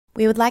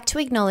We would like to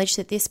acknowledge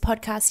that this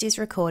podcast is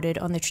recorded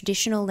on the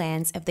traditional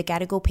lands of the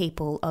Gadigal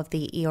people of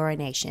the Eora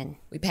Nation.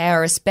 We pay our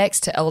respects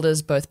to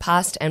elders both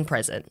past and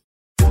present.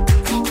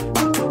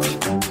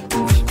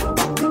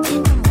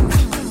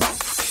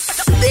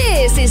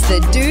 This is the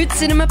Dude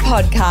Cinema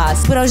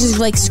Podcast. But I was just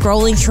like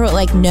scrolling through it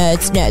like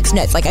nerds.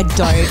 Like I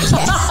don't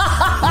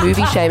care.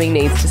 Movie shaming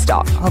needs to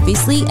stop.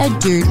 Obviously a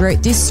dude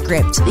wrote this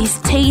script. These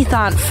teeth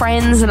aren't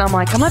friends and I'm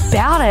like, I'm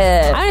about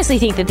it. I honestly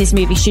think that this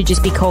movie should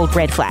just be called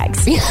Red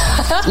Flags.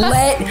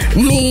 Let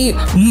me,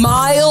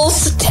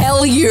 Miles,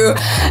 tell you.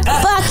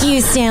 Fuck you,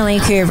 Stanley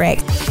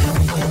Kubrick.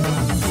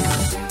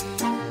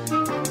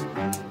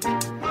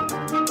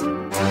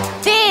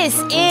 This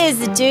is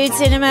the Dude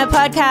Cinema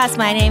Podcast.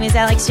 My name is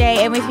Alex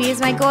J, and with me is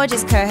my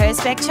gorgeous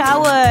co-host, Beck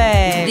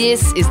Charwood.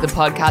 This is the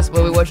podcast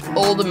where we watch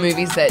all the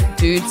movies that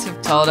dudes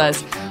have told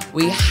us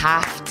we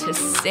have to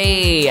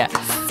see.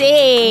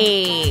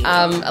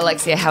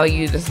 Alexia, how are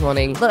you this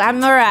morning? Look,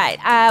 I'm all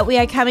right. We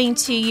are coming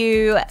to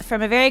you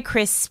from a very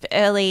crisp,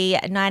 early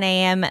 9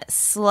 a.m.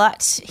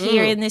 slot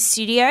here in the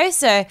studio.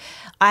 So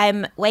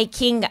I'm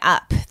waking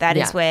up. That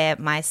is where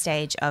my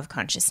stage of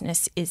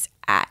consciousness is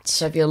at.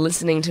 So if you're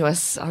listening to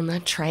us on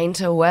the train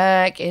to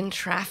work, in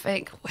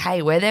traffic,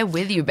 hey, we're there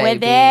with you, baby. We're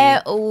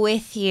there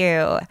with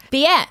you. But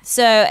yeah,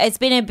 so it's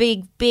been a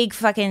big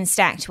fucking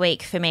stacked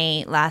week for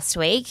me last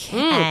week.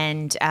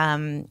 And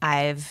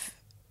I've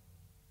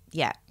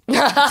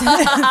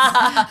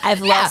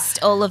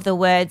lost all of the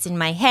words in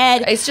my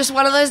head. It's just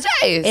one of those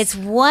days. It's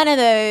one of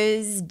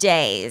those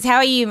days. How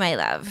are you, my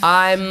love?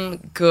 I'm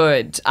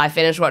good. I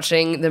finished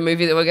watching the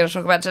movie that we're going to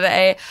talk about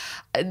today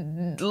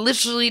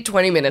literally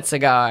 20 minutes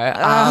ago.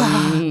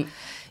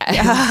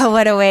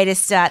 What a way to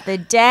start the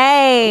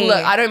day.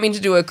 Look, I don't mean to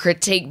do a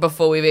critique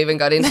before we've even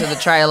got into the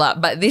trailer,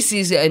 but this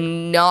is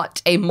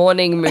not a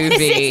morning movie.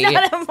 This is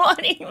not a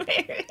morning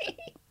movie.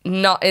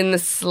 Not in the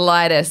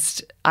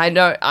slightest. I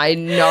know.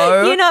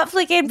 You're not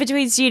flicking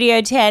between Studio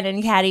 10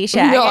 and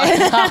Caddyshack. No.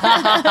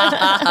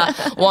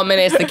 1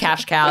 minute it's the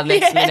cash cow,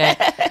 next minute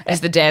it's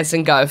the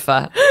dancing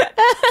gopher.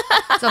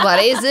 It's a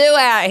bloody zoo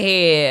out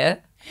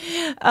here.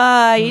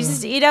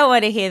 You don't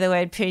want to hear the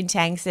word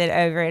poontang said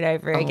over and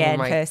over again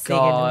first thing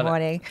in the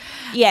morning.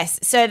 Yes,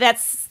 so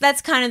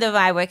that's kind of the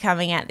vibe we're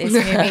coming at this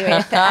movie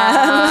with.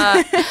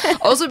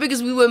 Also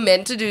because we were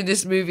meant to do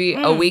this movie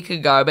a week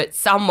ago, but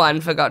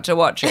someone forgot to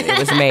watch it. It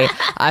was me.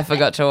 I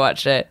forgot to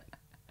watch it.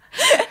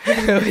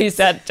 We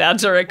sat down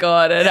to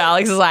record and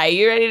Alex was like,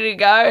 you ready to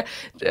go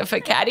for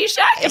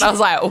Caddyshack? And I was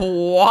like,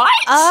 what?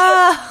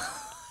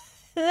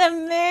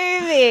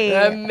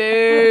 The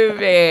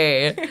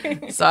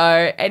movie.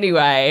 So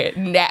anyway,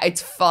 now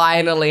it's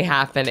finally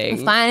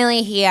happening.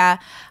 Finally here.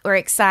 We're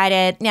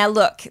excited. Now,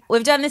 look,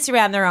 we've done this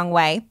around the wrong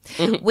way.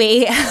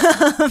 We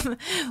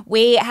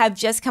have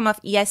just come off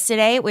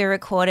yesterday. We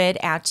recorded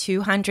our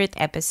 200th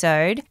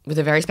episode. With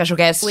a very special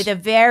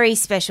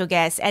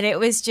guest. And it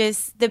was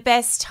just the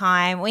best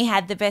time. We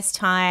had the best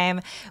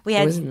time. We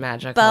had it was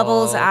magical.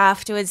 Bubbles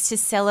afterwards to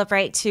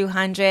celebrate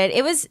 200.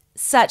 It was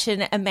such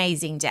an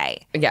amazing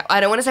day. Yeah, I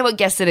don't want to say what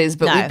guest it is,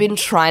 but we've been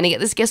trying to get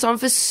this guest on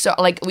for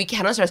we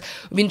cannot stress.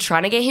 We've been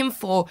trying to get him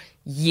for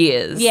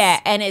years. Yeah,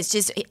 and it's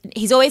just,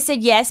 he's always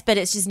said yes, but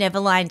it's just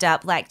never lined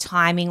up like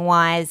timing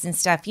wise and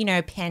stuff,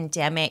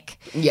 pandemic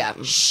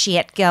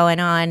shit going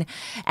on.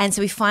 And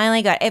so we finally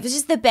it was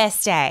just the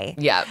best day.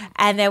 Yeah.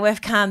 And then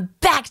we've come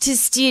back to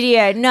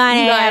studio 9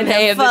 a.m.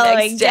 the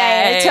following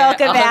day to talk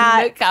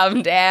about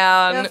come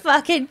down the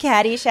fucking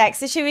Caddyshack.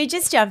 So should we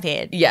just jump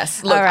in?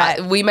 Yes. Look, all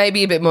right. We may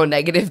be a bit more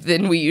negative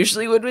than we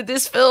usually would with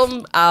this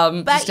film.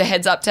 Just a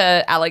heads up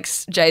to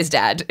Alex J's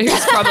dad,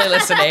 who's probably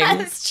listening.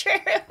 That's true.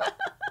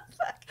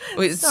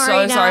 We're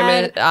sorry,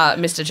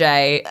 Mr.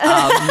 J.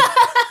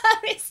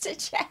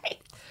 Mr.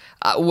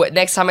 J.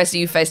 Next time I see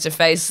you face to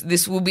face,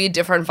 this will be a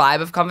different vibe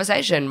of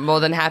conversation. More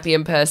than happy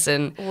in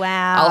person.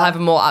 Wow. I'll have a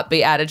more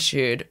upbeat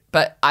attitude.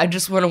 But I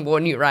just want to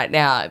warn you right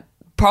now,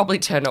 probably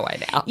turn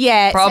away now.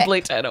 Yeah.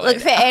 Turn away. Look,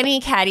 for any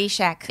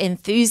Caddyshack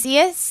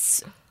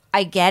enthusiasts,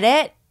 I get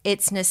it.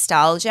 It's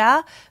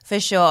nostalgia for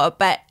sure.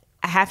 But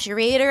I have to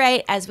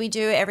reiterate, as we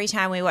do every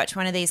time we watch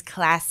one of these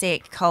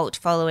classic cult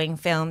following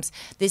films,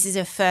 this is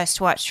a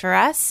first watch for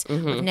us.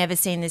 We've never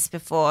seen this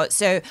before.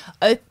 So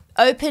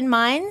open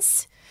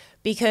minds,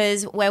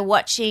 because we're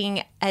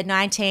watching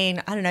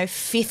a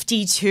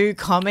 52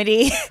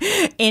 comedy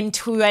in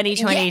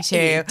 2022.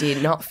 It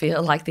did not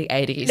feel like the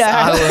 80s. No.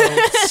 I will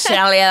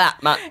tell you that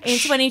much. In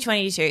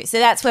 2022. So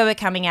that's where we're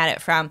coming at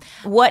it from.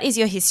 What is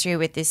your history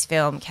with this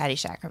film,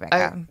 Caddyshack,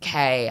 Rebecca?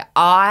 Okay.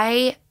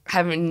 I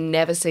have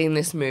never seen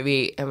this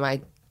movie in my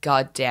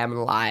goddamn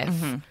life.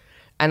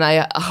 And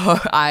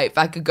if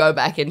I could go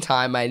back in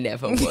time, I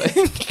never would.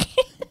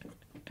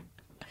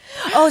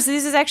 Oh, so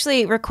this is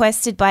actually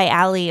requested by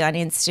Ali on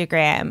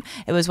Instagram.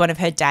 It was one of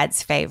her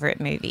dad's favorite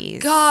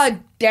movies. God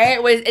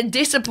damn, we're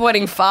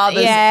disappointing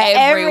fathers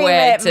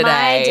everywhere today.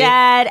 My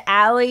dad,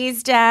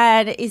 Ali's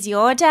dad. Is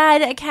your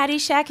dad a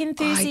Caddyshack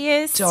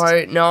enthusiast? I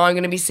don't know. I'm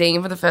going to be seeing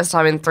him for the first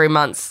time in 3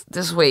 months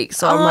this week.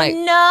 So I'm like,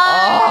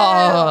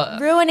 no.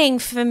 Ruining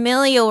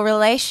familial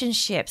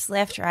relationships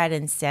left, right,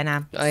 and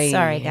center.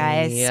 Sorry,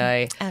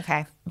 guys.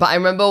 Okay. But I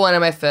remember one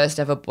of my first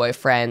ever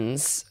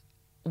boyfriends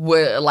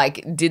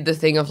did the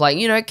thing of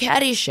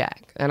Caddyshack.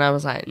 And I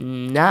was like,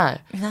 no.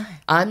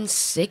 I'm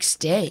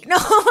 16.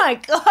 Oh my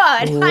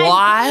God.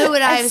 Why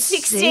would I have a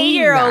seen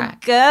 16-year-old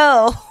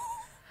girl?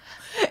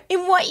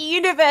 In what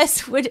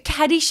universe would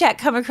Caddyshack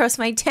come across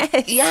my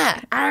desk? Yeah.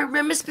 I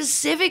remember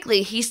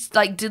specifically he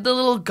did the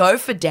little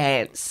gopher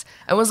dance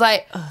and was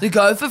like, the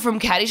gopher from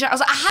Caddyshack. I was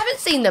like, I haven't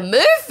seen the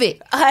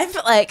movie. I'm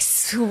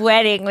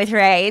sweating with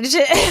rage.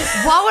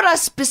 Why would I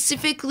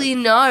specifically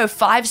know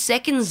 5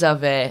 seconds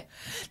of it?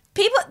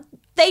 People,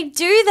 they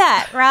do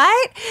that,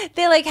 right?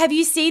 They're like, have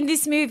you seen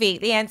this movie?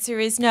 The answer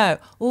is no.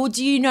 Or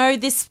do you know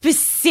this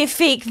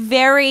specific,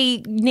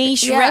 very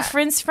niche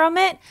reference from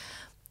it?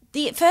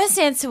 The first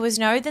answer was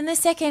no, then the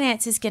second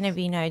answer is going to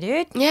be no,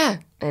 dude. Yeah.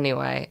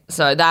 Anyway,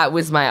 so that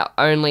was my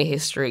only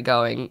history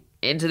going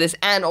into this,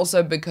 and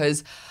also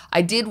because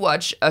I did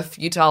watch A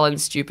Futile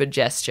and Stupid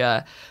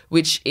Gesture,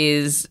 which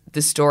is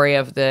the story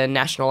of the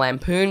National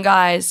Lampoon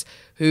guys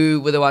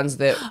who were the ones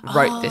that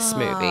wrote this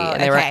movie,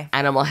 and they wrote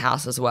Animal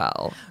House as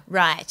well.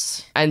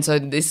 Right. And so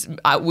this,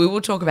 we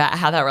will talk about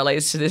how that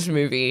relates to this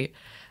movie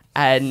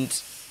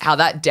and how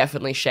that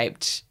definitely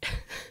shaped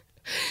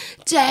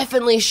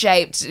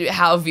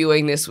how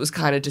viewing this was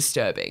kind of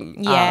disturbing.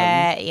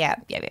 Yeah.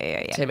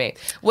 To me.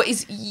 What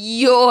is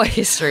your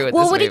history with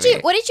this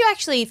movie? What did you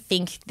actually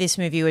think this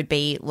movie would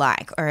be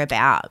like or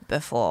about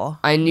before?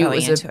 I knew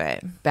it was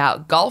it.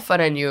 about golf,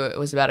 and I knew it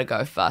was about a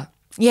gopher.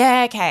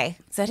 Yeah, okay.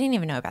 So I didn't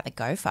even know about the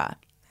gopher.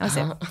 I was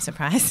a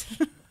surprise.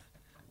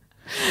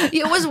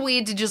 It was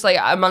weird to just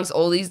amongst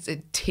all these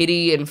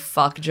titty and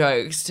fuck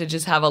jokes to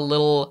just have a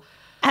little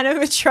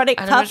animatronic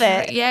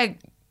puppet. Yeah,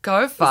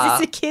 gopher.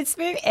 Is this a kid's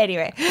movie?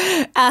 Anyway.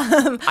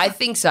 I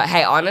think so.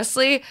 Hey,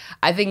 honestly,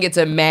 I think it's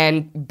a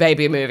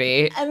man-baby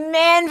movie. A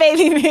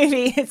man-baby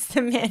movie. It's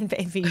the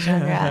man-baby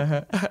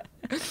genre.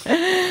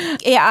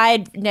 Yeah,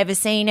 I'd never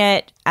seen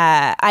it.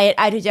 I'd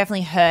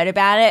definitely heard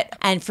about it,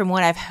 and from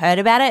what I've heard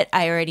about it,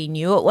 I already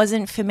knew it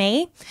wasn't for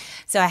me.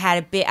 So I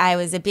had a bit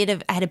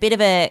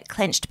of a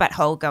clenched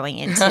butthole going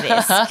into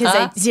this because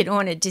I didn't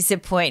want to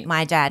disappoint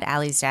my dad,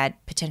 Ali's dad,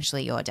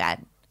 potentially your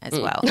dad as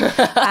well. But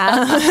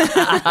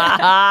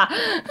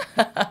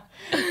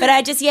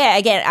I just,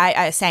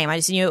 same. I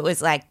just knew it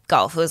was like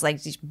golf. It was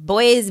like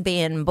boys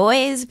being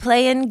boys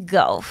playing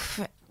golf,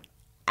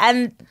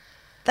 and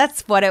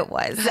that's what it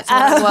was. That's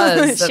what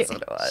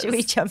it was. Should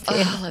we jump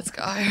in? Let's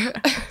go.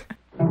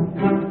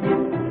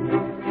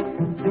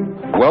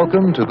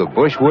 Welcome to the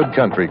Bushwood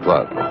Country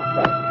Club.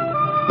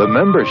 The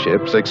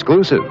membership's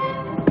exclusive.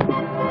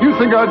 You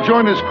think I'd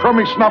join this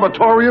crummy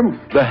snobatorium?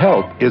 The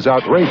help is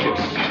outrageous.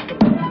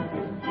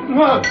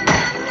 What?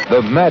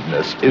 The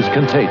madness is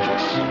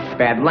contagious.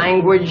 Bad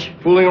language,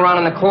 fooling around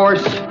on the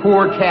course,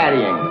 poor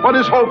caddying. What,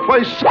 this whole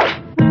place?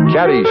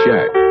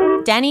 Caddyshack.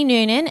 Danny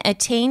Noonan, a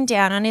teen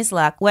down on his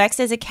luck, works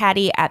as a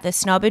caddy at the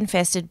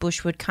snob-infested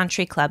Bushwood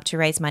Country Club to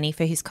raise money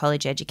for his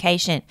college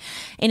education.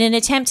 In an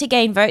attempt to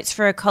gain votes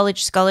for a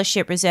college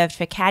scholarship reserved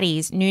for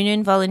caddies,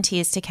 Noonan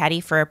volunteers to caddy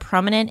for a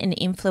prominent and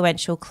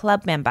influential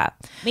club member.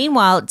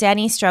 Meanwhile,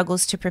 Danny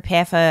struggles to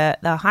prepare for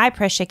the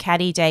high-pressure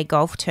Caddy Day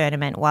golf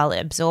tournament while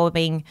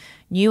absorbing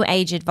new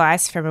age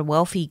advice from a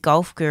wealthy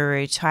golf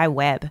guru, Ty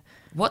Webb.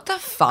 What the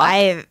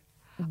fuck?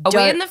 Are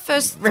we in the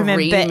first 3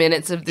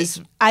 minutes of this?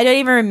 I don't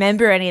even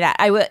remember any of that.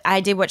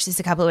 I did watch this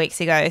a couple of weeks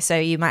ago, so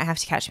you might have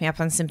to catch me up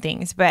on some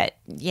things. But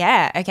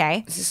yeah,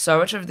 okay. This is so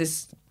much of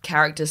this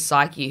character's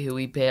psyche who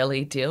we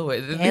barely deal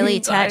with. Barely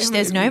touched.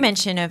 There's no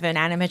mention of an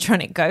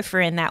animatronic gopher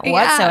in that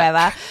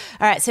whatsoever.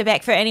 All right, so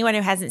Beck, for anyone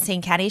who hasn't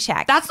seen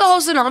Caddyshack. That's the whole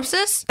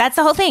synopsis? That's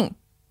the whole thing.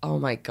 Oh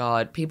my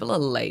God, people are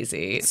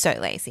lazy. So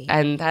lazy.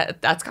 And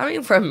that's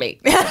coming from me.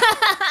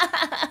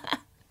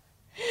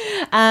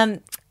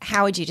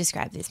 How would you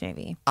describe this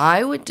movie?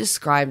 I would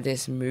describe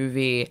this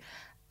movie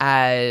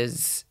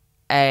as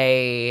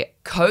a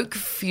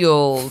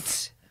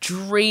Coke-fueled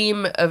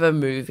dream of a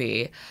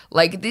movie.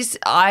 Like this,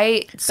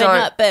 it's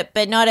not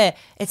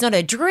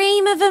a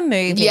dream of a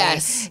movie.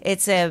 Yes.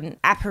 It's an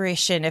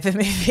apparition of a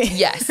movie.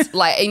 Yes.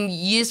 In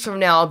years from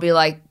now, I'll be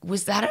like,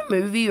 was that a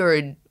movie or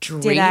a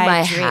dream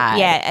I had?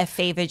 Yeah, a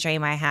fever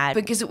dream I had.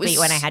 Because it was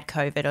when I had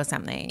COVID or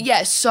something.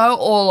 Yeah, so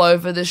all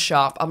over the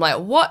shop. I'm like,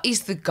 what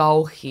is the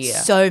goal here?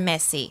 So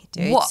messy,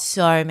 dude. What?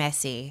 So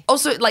messy.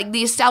 Also,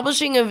 the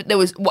establishing of, there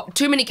was,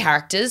 too many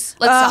characters.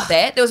 Let's start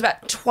there. There was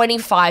about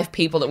 25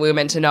 people that we were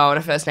meant to know on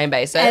a first name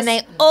basis. And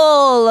they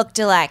all looked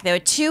alike. There were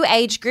 2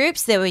 age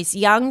groups. There was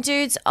young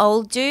dudes,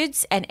 old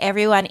dudes, and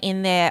everyone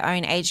in their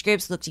own age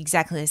groups looked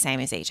exactly the same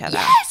as each other.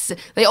 Yes!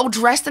 They all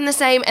dressed in the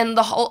same, and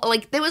the whole,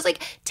 there was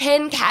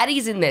 10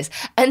 caddies in this,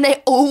 and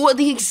they all were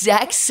the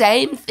exact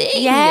same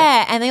thing.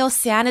 Yeah, and they all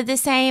sounded the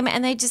same,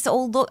 and they just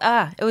all look.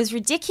 It was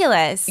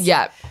ridiculous.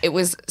 Yeah, it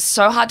was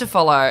so hard to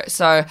follow.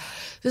 So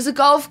there's a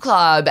golf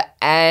club,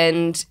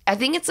 and I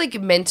think it's like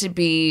meant to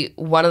be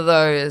one of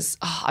those.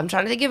 I'm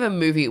trying to think of a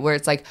movie where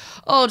it's like,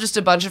 just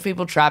a bunch of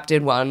people trapped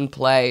in one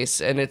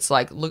place, and it's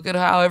like, look at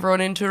how everyone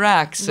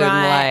interacts, Right.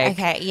 and like,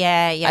 Okay.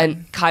 Yeah. Yeah.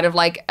 and kind of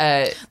like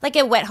a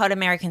Wet Hot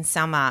American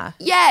Summer.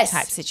 yes,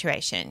 Type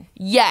situation.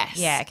 yes,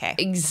 Yeah, okay.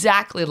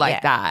 exactly like Yeah.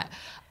 that.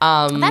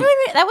 That would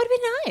have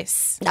been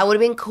nice. That would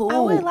have been cool. I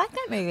would like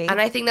that movie.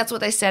 And I think that's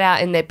what they set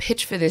out in their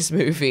pitch for this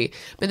movie.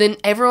 But then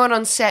everyone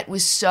on set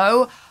was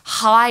so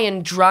high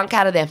and drunk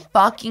out of their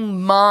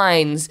fucking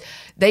minds.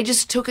 They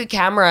just took a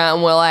camera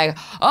and were like,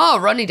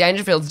 Rodney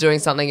Dangerfield's doing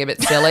something a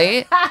bit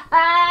silly.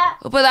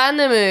 We'll put that in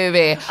the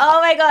movie.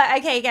 Oh my God.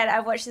 Okay, again, I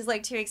watched this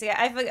like 2 weeks ago.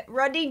 I forgot.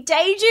 Rodney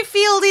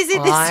Dangerfield is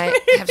in this movie. I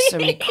have so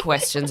many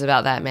questions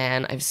about that,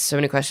 man. I have so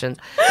many questions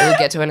that we'll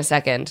get to in a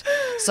second.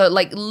 So,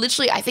 like,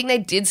 literally, I think they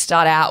did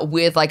start out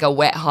with, like, a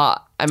Wet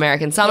Hot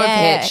American Summer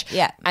pitch.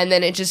 Yeah. And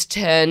then it just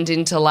turned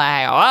into,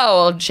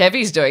 like,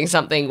 Chevy's doing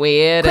something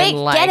weird. Quick,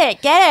 and,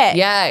 like, get it.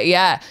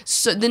 Yeah.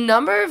 So the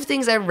number of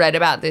things I read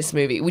about this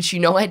movie, which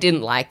I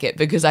didn't like it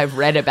because I've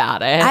read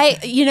about it. I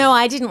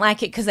didn't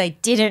like it because I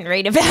didn't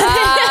read about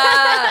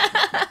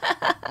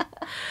it.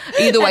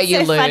 Either way,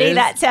 you so lose. Funny,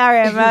 that's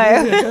our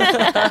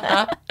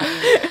MO.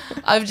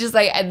 I'm just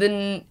like, and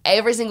then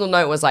every single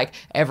note was like,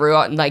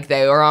 everyone, like,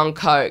 they were on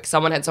coke.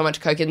 Someone had so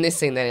much coke in this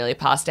scene they nearly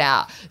passed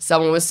out.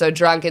 Someone was so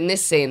drunk in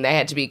this scene they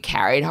had to be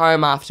carried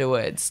home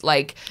afterwards.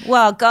 Like,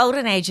 Well,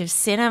 golden age of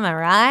cinema,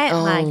 right?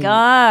 My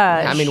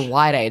God. I mean,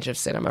 white age of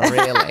cinema,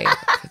 really.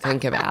 If you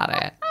think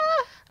about it.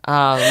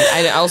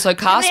 And also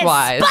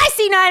cast-wise.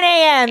 Spicy 9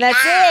 a.m. That's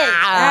it.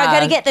 I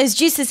got to get those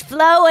juices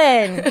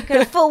flowing. Got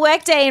a full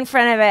workday in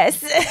front of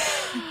us.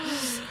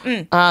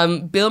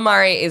 Bill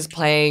Murray is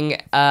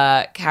playing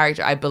a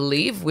character, I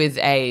believe, with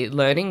a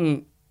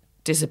learning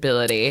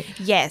disability.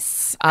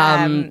 Yes.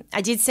 I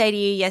did say to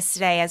you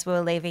yesterday as we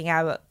were leaving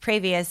our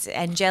previous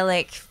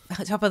angelic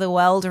top of the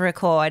world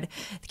record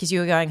because you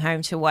were going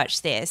home to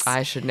watch this.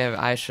 I should not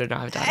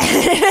have done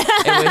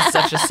it. It was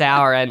such a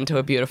sour end to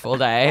a beautiful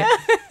day.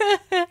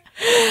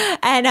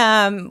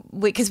 And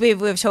because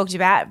we've talked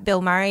about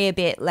Bill Murray a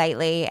bit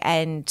lately,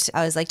 and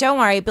I was like, don't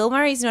worry, Bill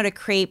Murray's not a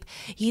creep.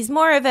 He's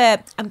more of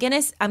a. I'm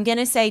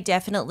gonna say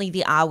definitely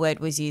the R word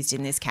was used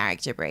in this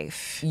character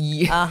brief.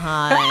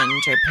 Yeah.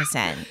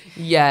 100%.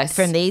 Yes.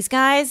 From these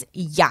guys,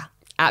 yeah.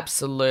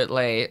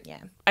 Absolutely. Yeah.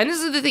 And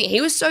this is the thing.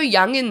 He was so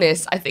young in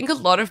this. I think a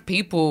lot of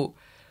people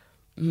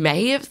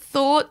may have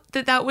thought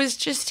that was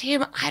just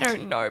him. I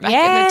don't know. Back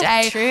in the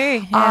day.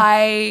 True. Yeah.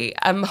 I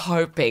am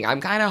hoping.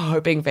 I'm kind of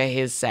hoping for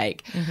his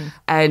sake. Mm-hmm.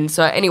 And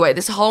so anyway,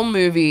 this whole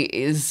movie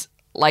is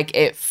like,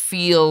 it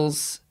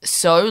feels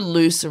so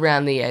loose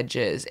around the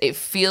edges. It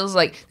feels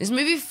like, this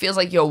movie feels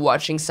like you're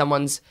watching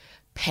someone's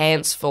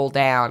pants fall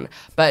down,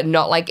 but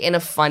not like in a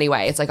funny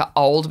way. It's like an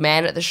old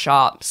man at the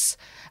shops.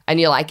 And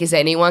you're like, is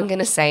anyone going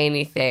to say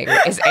anything?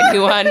 Is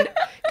anyone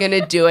going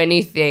to do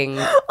anything?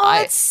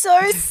 It's so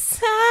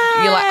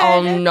sad. You're like,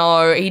 oh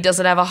no, he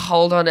doesn't have a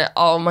hold on it.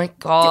 Oh my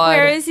God.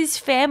 Where is his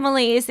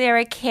family? Is there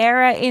a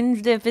carer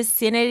in the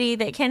vicinity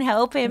that can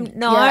help him?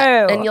 No.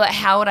 Yeah. And you're like,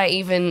 how would I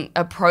even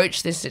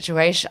approach this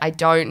situation? I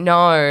don't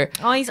know.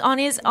 Oh, he's on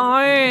his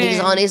own.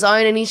 He's on his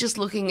own and he's just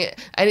looking at,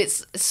 and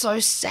it's so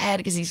sad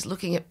because he's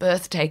looking at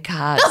birthday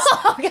cards.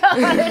 Oh,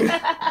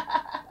 God.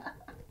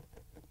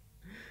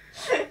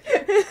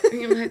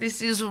 You're like,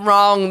 this is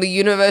wrong. The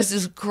universe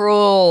is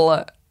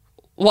cruel.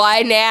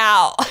 Why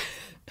now?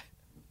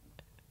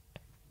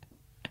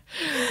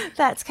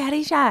 That's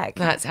Caddyshack.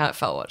 That's how it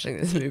felt watching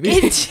this movie.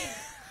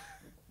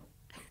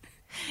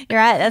 You're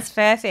right. That's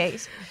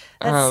perfect.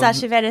 That's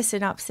such a better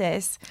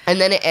synopsis. And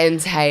then it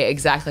ends, hey,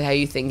 exactly how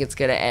you think it's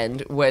going to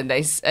end, when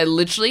they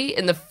literally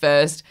in the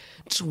first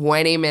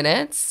 20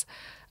 minutes,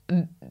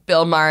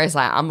 Bill Murray's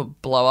like, I'm going to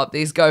blow up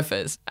these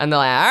gophers. And they're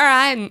like, all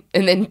right.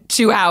 And then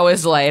 2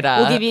 hours later,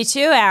 We'll give you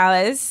 2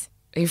 hours.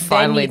 he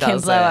finally then you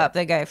does can blow it. up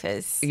the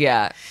gophers.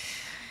 Yeah.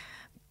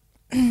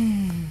 All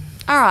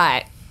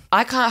right.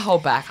 I can't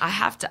hold back. I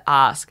have to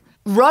ask.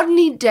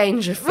 Rodney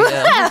Dangerfield,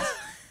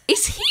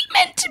 is he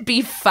meant to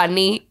be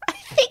funny? I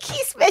think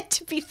he's meant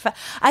to be fun.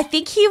 I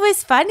think he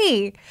was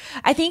funny.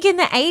 I think in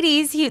the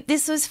 80s,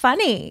 this was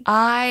funny.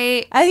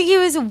 I think he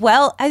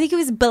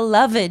was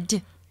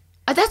beloved.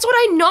 That's what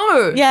I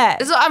know.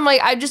 Yeah. So I'm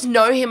like, I just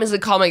know him as a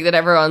comic that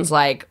everyone's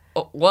like,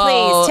 oh,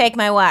 well. Please take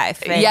my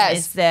wife. And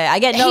Yes. I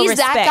get no He's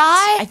respect.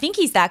 that guy? I think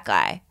he's that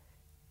guy.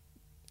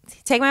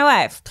 Take my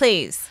wife,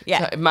 please.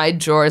 Yeah. So my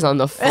jaw is on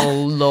the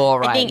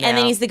floor right now. And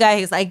then he's the guy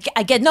who's like,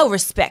 I get no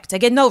respect. I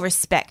get no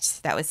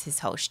respect. That was his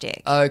whole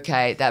shtick.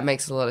 Okay, that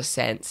makes a lot of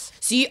sense.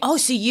 So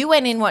you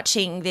went in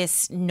watching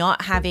this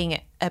not having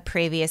a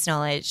previous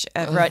knowledge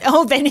of Rod.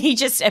 Oh, then he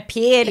just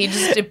appeared. He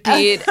just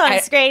appeared on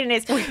screen in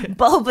his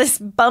bulbous,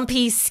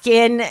 bumpy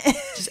skin.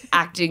 just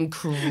acting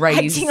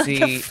crazy. Acting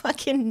like a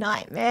fucking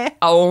nightmare.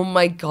 Oh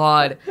my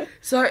God.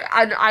 So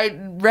I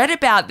read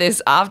about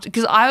this after,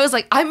 because I was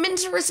like, I'm meant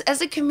to,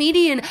 as a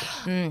comedian,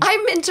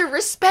 I'm meant to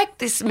respect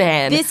this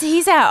man.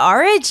 He's our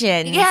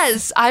origin.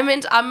 Yes, I'm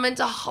meant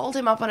to hold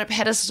him up on a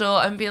pedestal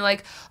and be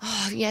like,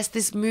 oh yes,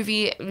 this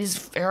movie is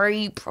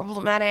very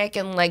problematic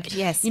and like,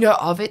 yes, you know,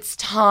 of its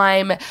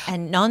time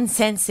and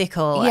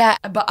nonsensical. Yeah,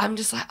 but I'm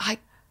just like, I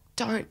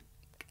don't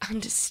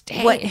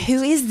understand.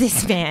 Who is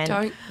this man?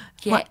 Don't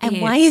get it.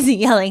 And why is he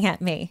yelling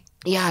at me?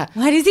 Yeah.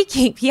 Why does he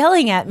keep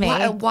yelling at me?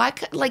 Why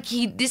like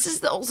this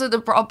is also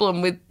the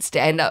problem with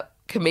stand-up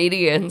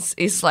comedians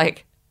is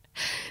like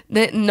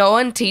that no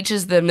one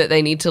teaches them that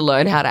they need to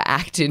learn how to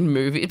act in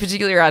movies,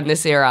 particularly around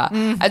this era.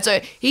 And so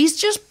he's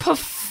just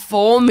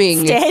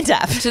performing stand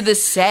up to the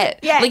set.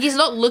 Yeah. Like he's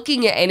not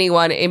looking at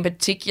anyone in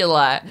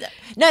particular.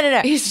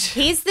 No.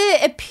 He's the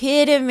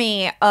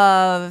epitome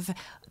of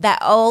that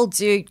old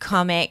dude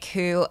comic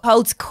who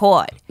holds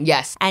court.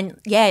 Yes. And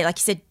yeah, like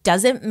you said,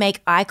 doesn't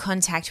make eye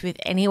contact with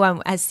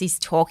anyone as he's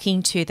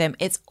talking to them.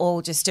 It's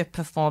all just a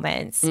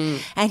performance.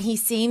 And he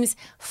seems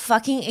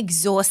fucking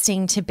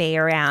exhausting to be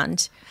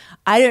around.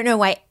 I don't know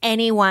why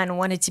anyone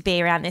wanted to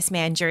be around this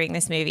man during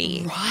this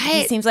movie.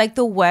 Right. He seems like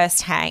the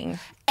worst hang.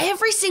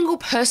 Every single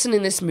person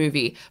in this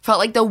movie felt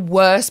like the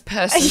worst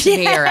person to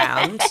be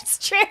around. That's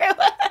true.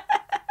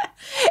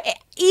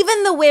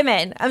 Even the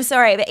women, I'm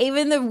sorry, but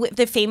even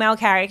the female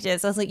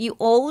characters, I was like, you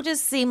all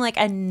just seem like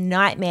a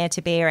nightmare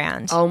to be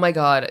around. Oh my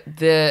God.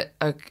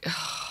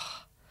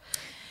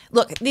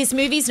 Look, this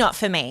movie's not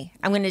for me.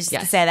 I'm going to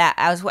just say that.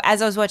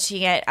 As I was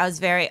watching it,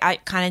 I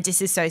kind of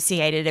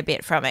disassociated a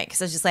bit from it because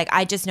I was just like,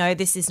 I just know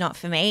this is not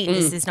for me.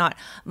 This is not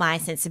my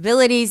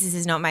sensibilities. This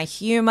is not my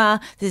humor.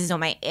 This is not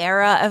my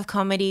era of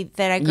comedy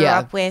that I grew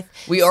up with.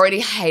 We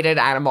already hated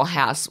Animal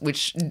House,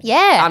 which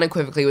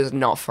unequivocally was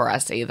not for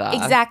us either.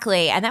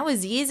 Exactly. And that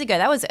was years ago.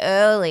 That was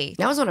early.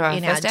 That was one of our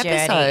first journey.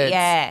 episodes.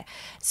 Yeah.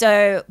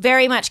 So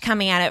very much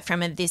coming at it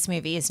from a this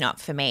movie is not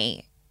for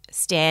me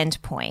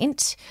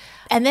standpoint.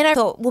 And then I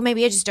thought, well,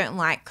 maybe I just don't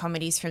like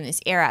comedies from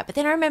this era. But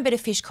then I remembered A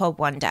Fish Called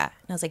Wonder.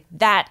 And I was like,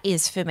 that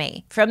is for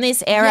me. From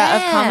this era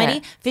of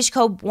comedy, Fish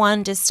Called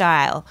Wonder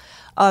style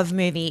of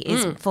movie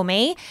is for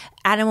me.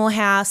 Animal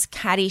House,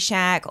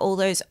 Caddyshack, all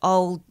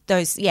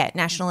those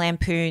National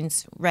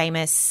Lampoons,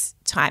 Ramis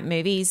type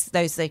movies,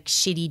 those like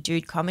shitty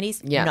dude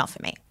comedies, not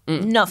for me.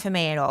 Not for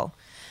me at all.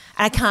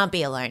 And I can't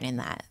be alone in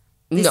that.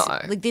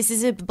 This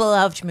is a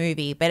beloved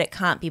movie, but it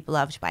can't be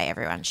beloved by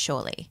everyone,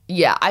 surely.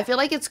 Yeah, I feel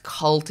like it's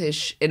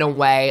cultish in a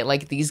way.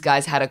 Like these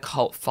guys had a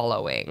cult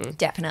following.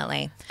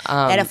 Definitely. They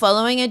had a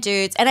following of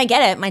dudes. And I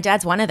get it. My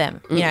dad's one of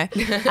them, you know.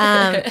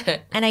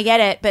 And I get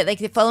it. But like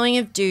the following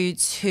of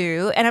dudes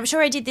who, and I'm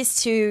sure I did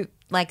this to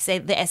like say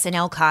the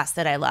SNL cast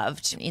that I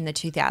loved in the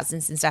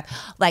 2000s and stuff.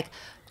 Like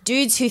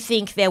dudes who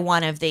think they're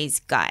one of these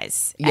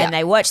guys and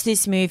they watch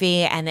this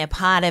movie and they're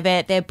part of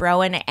it. They're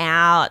broing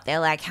out. They're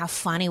like, how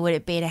funny would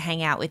it be to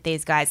hang out with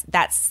these guys?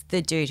 That's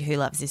the dude who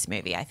loves this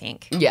movie, I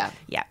think. Yeah.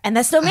 Yeah. And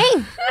that's not me.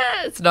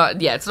 It's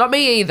not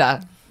me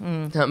either.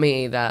 Not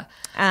me either.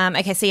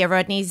 Okay, so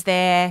Rodney's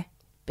there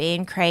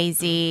being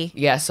crazy.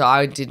 Yeah, so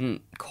I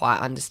didn't quite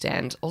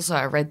understand. Also,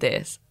 I read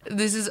this.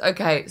 This is,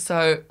 okay,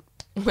 so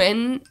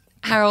when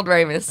Harold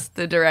Ramis,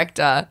 the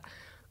director,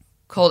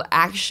 called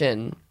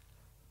action,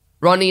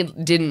 Ronnie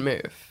didn't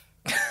move.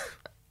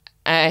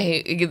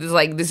 He was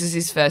like, this is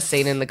his first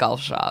scene in the golf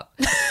shop.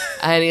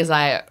 And he's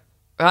like,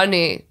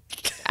 Ronnie,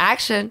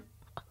 action.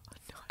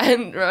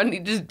 And Ronnie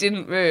just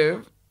didn't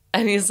move.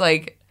 And he's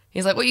like,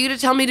 what, you going to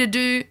tell me to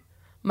do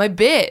my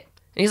bit?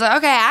 And he's like,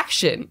 okay,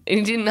 action. And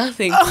he did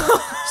nothing.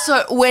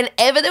 So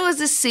whenever there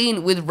was a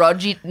scene with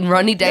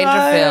Ronnie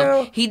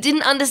Dangerfield, he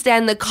didn't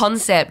understand the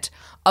concept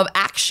of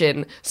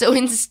action. So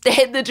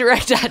instead the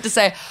director had to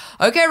say,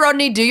 okay,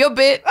 Rodney, do your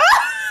bit.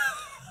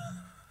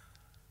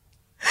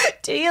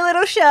 Do your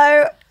little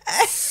show.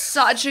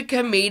 Such a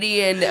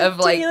comedian of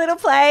like, do your little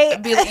play.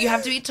 You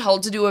have to be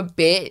told to do a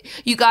bit.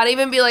 You can't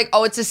even be like,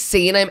 oh, it's a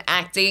scene, I'm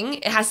acting.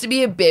 It has to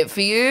be a bit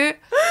for you.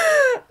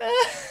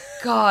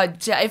 God,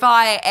 if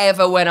I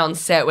ever went on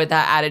set with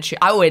that attitude,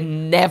 I would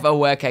never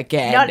work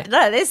again.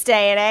 Not this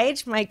day and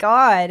age. My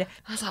God.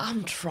 I was like,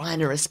 I'm trying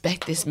to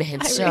respect this man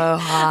so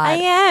hard. I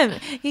am.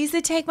 He's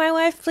the take my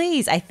wife,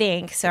 please, I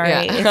think. Sorry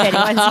if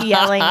anyone's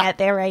yelling at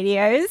their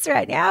radios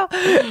right now.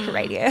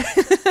 Radio.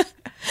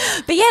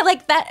 But yeah,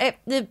 like that,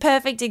 the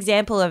perfect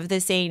example of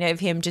the scene of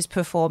him just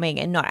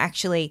performing and not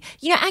actually,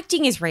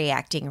 acting is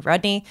reacting,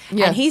 Rodney,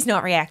 and he's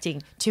not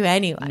reacting to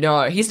anyone.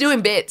 No, he's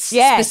doing bits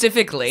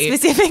specifically.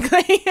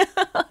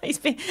 He's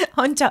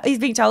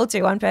being told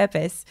to on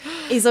purpose.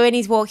 Is when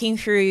he's walking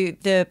through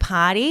the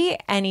party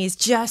and he's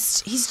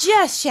just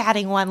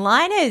shouting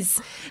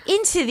one-liners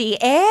into the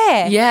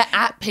air. Yeah,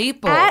 at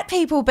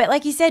people. But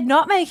like you said,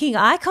 not making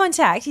eye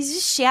contact. He's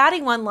just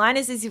shouting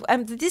one-liners.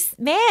 This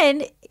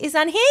man is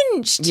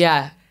unhinged.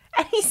 Yeah.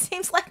 And he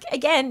seems like,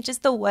 again,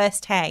 just the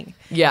worst hang.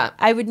 Yeah.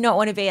 I would not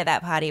want to be at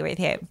that party with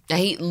him.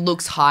 He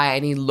looks high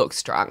and he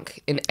looks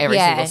drunk in every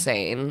single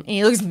scene. And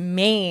he looks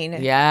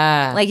mean.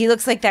 Yeah. Like, he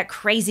looks like that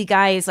crazy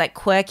guy who's, like,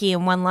 quirky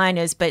and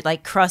one-liners, but,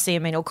 like, cross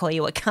him and he'll call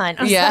you a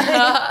cunt.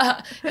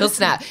 Yeah. He'll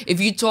snap.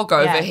 If you talk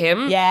over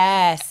him,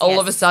 all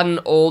of a sudden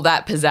all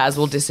that pizzazz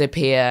will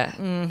disappear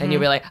and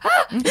you'll be like,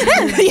 ah!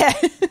 Yeah.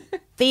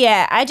 But,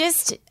 yeah, I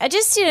just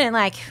didn't,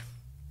 like,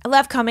 I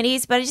love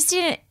comedies, but I just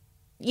didn't,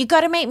 you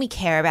got to make me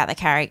care about the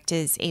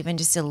characters even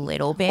just a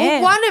little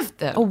bit. Or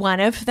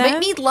one of them. Make Make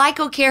me like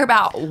or care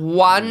about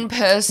one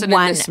person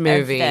in this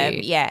movie. Of them,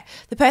 yeah.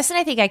 The person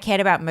I think I cared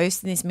about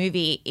most in this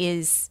movie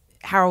is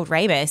Harold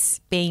Ramis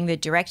being the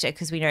director,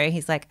 because we know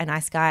he's like a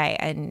nice guy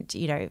and,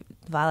 you know,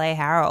 Valet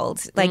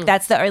Harold. Like,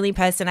 that's the only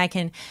person I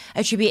can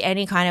attribute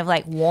any kind of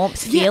like warmth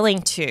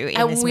feeling to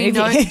in this movie. And we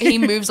know he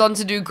moves on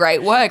to do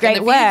great work in the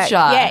future.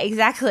 Yeah,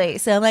 exactly.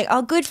 So I'm like,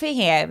 oh, good for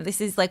him.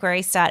 This is like where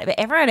he started. But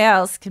everyone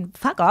else can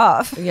fuck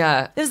off.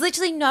 Yeah. There's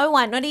literally no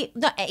one, not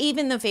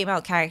even the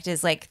female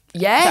characters. Like,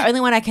 Yeah. the only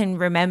one I can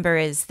remember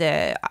is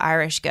the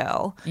Irish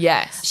girl.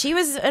 Yes. She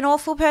was an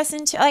awful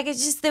person too. Like,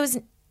 it's just, there was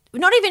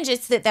not even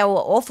just that they were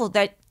awful,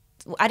 that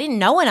I didn't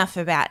know enough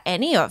about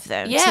any of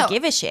them to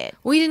give a shit.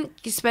 We didn't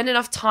spend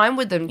enough time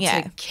with them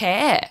to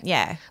care.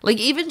 Yeah. Like,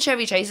 even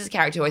Chevy Chase's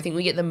character, who I think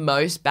we get the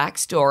most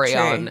backstory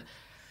on,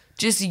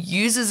 just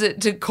uses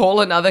it to call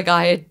another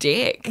guy a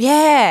dick.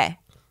 Yeah.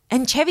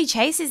 And Chevy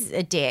Chase is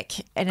a dick.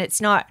 And it's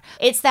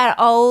that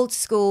old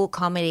school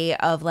comedy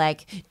of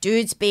like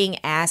dudes being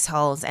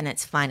assholes and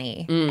it's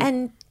funny.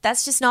 And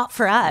that's just not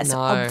for us,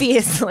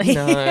 obviously.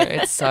 No,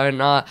 it's so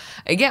not.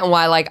 Again,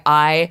 why like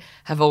I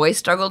have always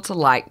struggled to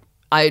like,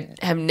 I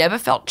have never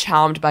felt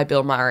charmed by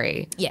Bill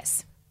Murray.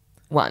 Yes.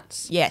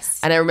 Once. Yes.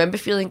 And I remember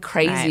feeling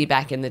crazy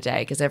back in the day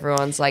because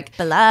everyone's like,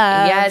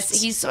 beloved.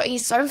 yes, he's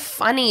so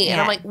funny.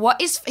 And I'm like,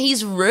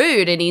 he's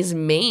rude and he's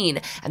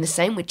mean. And the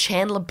same with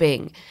Chandler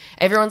Bing.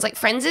 Everyone's like,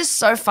 Friends is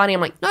so funny.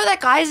 I'm like, no, that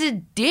guy's a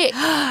dick.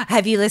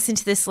 Have you listened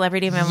to the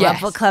Celebrity Memoir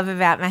Yes. Book Club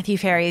about Matthew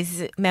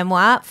Perry's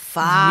memoir?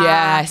 Fuck.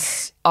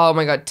 Yes. Oh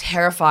my God,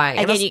 terrifying.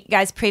 Again, you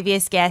guys,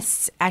 previous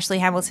guests, Ashley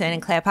Hamilton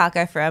and Claire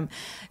Parker from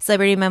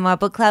Celebrity Memoir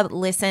Book Club,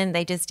 listen,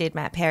 they just did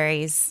Matt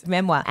Perry's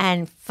memoir.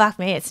 And fuck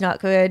me, it's not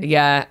good.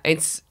 Yeah,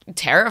 it's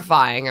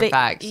terrifying, in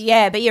fact.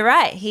 Yeah, but you're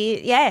right.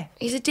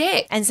 He's a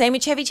dick. And same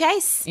with Chevy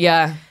Chase.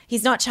 Yeah.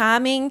 He's not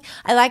charming.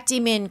 I liked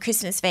him in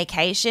Christmas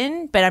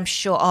Vacation, but I'm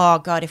sure, oh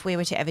God, if we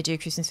were to ever do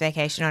Christmas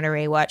Vacation on a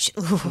rewatch,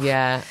 ooh,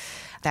 Yeah.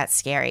 that's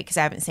scary because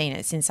I haven't seen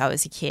it since I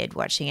was a kid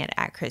watching it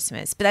at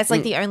Christmas. But that's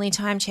like the only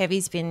time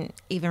Chevy's been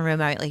even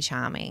remotely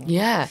charming.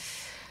 Yeah.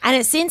 And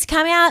it's since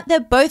come out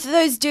that both of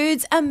those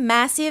dudes are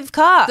massive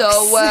cocks.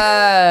 The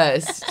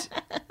worst.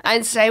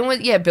 And same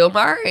with, Bill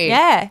Murray.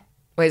 Yeah.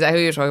 Wait, is that who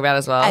you're talking about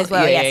as well?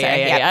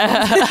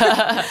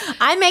 Yeah.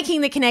 I'm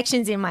making the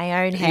connections in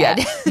my own head.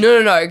 Yeah.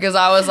 No, because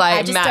I was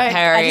like, Matt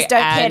Perry. I just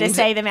don't care to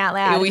say them out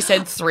loud. We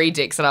said 3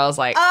 dicks, and I was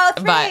like, oh,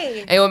 3. But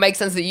it would make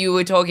sense that you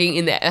were talking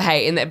in the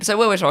episode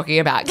where we're talking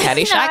about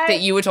Caddyshack,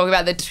 that you were talking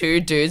about the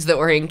 2 dudes that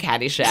were in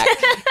Caddyshack.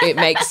 It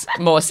makes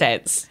more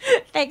sense.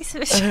 Thanks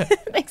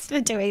for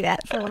doing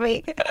that for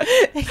me.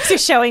 Thanks for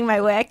showing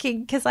my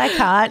working because I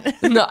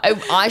can't. No,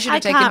 I should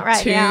have taken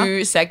right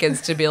 2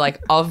 seconds to be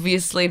like,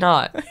 obviously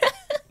not.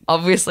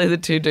 Obviously, the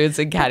 2 dudes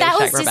in Caddyshack, That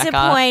was Rebecca.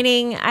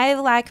 disappointing. I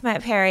like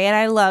Matt Perry and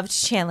I loved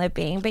Chandler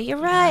Bing, but you're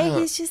right.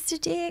 He's just a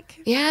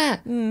dick. Yeah.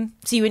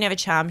 So you were never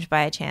charmed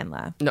by a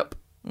Chandler? Nope.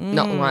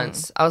 Not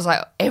once. I was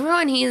like,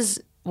 everyone here's,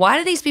 why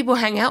do these people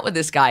hang out with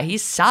this guy? He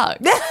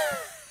sucks.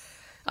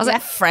 I was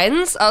like,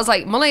 Friends? I was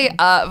like, Molly,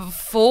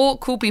 4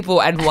 cool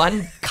people and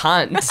 1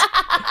 cunt.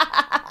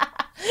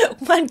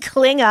 One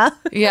clinger.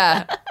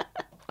 Yeah.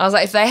 I was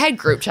like, if they had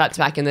group chats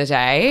back in the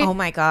day, Oh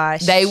my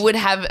gosh. they would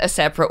have a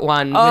separate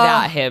one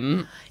without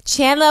him.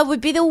 Chandler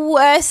would be the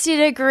worst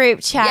in a group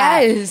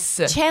chat.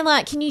 Yes.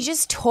 Chandler, can you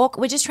just talk?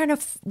 We're just trying to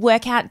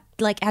work out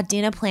like our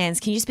dinner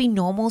plans. Can you just be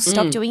normal?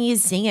 Stop doing your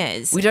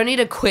zingers. We don't need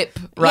a quip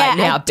right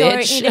now, I bitch.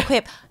 don't need a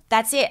quip.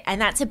 That's it. And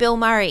that's a Bill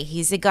Murray.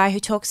 He's the guy who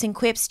talks in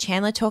quips.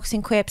 Chandler talks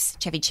in quips.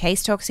 Chevy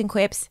Chase talks in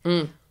quips.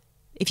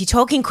 If you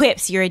talk in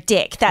quips, you're a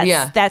dick.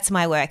 That's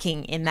my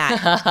working in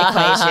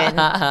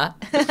that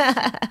equation.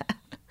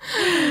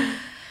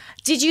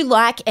 Did you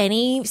like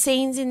any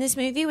scenes in this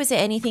movie? Was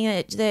there anything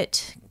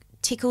that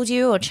tickled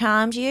you or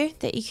charmed you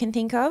that you can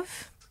think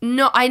of?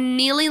 No, I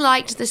nearly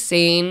liked the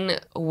scene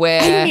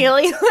where... I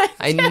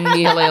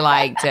nearly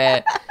liked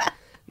it.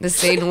 The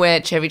scene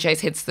where Chevy Chase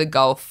hits the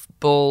golf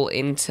ball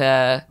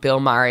into Bill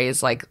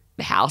Murray's like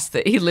house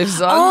that he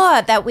lives on.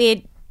 Oh, that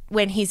weird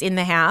when he's in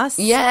the house.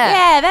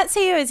 Yeah. Yeah, that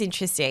scene was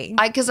interesting.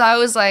 Because I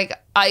was like,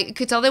 I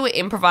could tell they were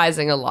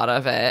improvising a lot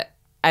of it.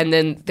 And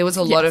then there was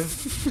a lot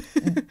of...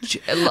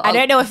 I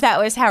don't know if that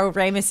was Harold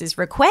Ramis's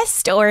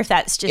request or if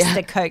that's just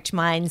the coked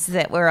minds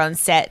that were on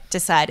set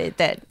decided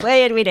that,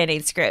 well, we don't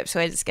need scripts.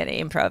 We're just going to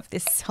improv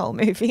this whole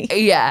movie.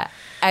 Yeah.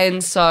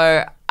 And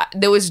so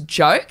there was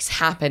jokes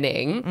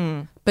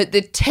happening, but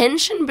the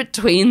tension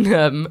between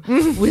them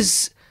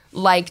was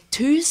like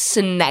two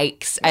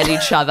snakes at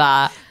each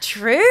other.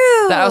 True.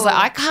 That I was like,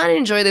 I can't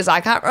enjoy this.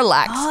 I can't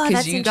relax Oh,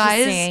 because that's you guys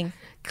interesting.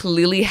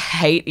 clearly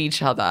hate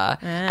each other.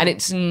 And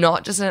it's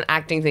not just an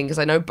acting thing because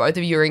I know both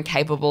of you are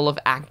incapable of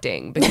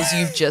acting because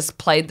you've just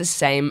played the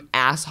same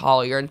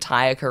asshole your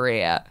entire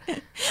career.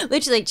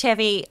 Literally,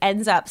 Chevy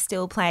ends up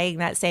still playing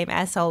that same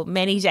asshole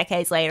many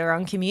decades later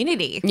on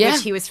Community, Yeah.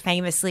 which he was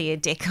famously a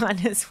dick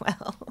on as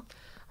well.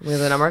 With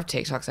the number of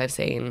TikToks I've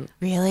seen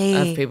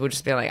Really? of people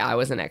just being like, I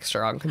was an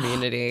extra on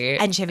Community.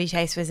 And Chevy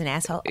Chase was an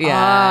asshole.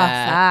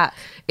 Yeah. Oh, fuck.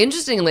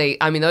 Interestingly,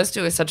 I mean, those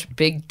two are such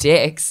big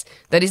dicks.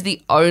 That is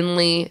the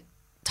only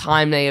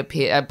time they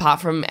appear,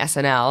 apart from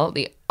SNL,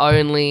 the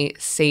only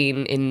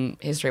scene in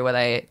history where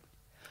they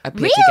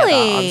appear together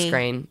on Really?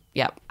 screen.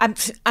 Yep.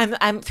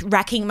 I'm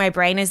racking my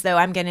brain as though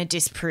I'm going to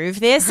disprove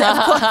this. Of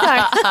course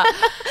not.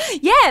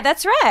 Yeah,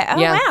 that's right. Oh,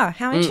 Yeah. wow.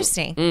 How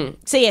interesting.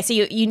 So, yeah, so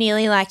you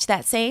nearly liked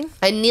that scene?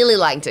 I nearly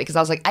liked it because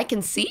I was like, I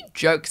can see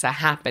jokes are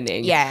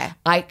happening. Yeah.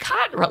 I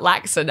can't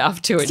relax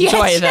enough to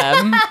enjoy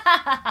them.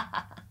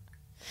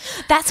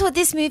 That's what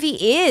this movie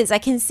is. I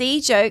can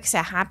see jokes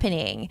are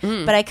happening,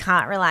 but I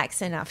can't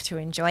relax enough to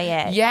enjoy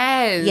it.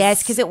 Yes.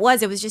 Yes, because it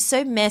was just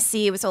so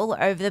messy. It was all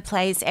over the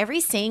place. Every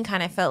scene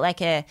kind of felt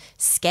like a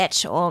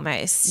sketch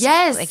almost.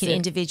 Yes. Like an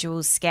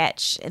individual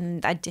sketch.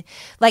 And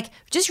like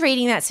just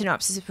reading that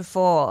synopsis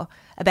before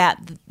about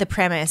the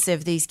premise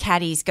of these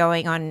caddies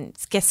going on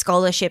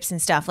scholarships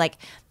and stuff, like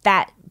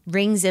that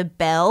rings a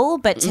bell.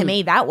 But to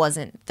me, that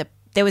wasn't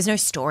there was no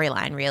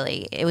storyline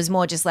really. It was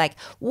more just like,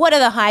 what are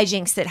the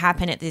hijinks that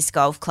happen at this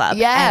golf club?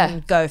 Yeah.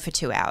 And go for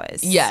 2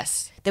 hours.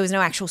 Yes. There was no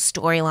actual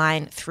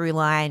storyline, through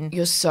line.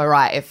 You're so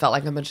right. It felt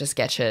like a bunch of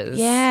sketches.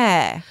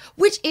 Yeah.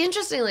 Which,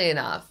 interestingly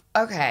enough,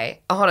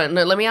 okay, hold on.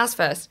 No, let me ask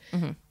first.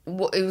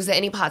 Was there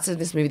any parts of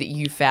this movie that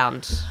you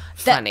found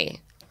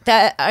funny?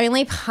 The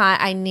only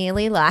part I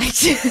nearly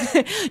liked,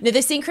 no,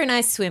 the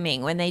synchronized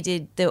swimming when they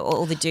did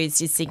all the dudes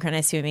did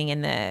synchronized swimming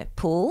in the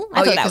pool.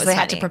 I thought that was they funny.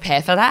 had to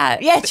prepare for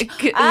that. Yeah,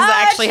 They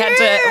actually had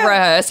to true.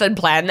 rehearse and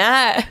plan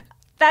that.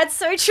 That's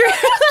so true.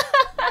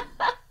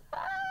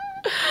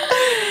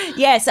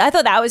 Yes, I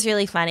thought that was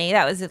really funny.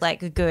 That was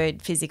like a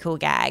good physical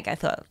gag. I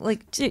thought,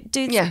 like,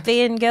 dudes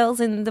being girls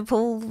in the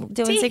pool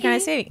doing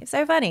synchronized swimming.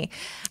 So funny.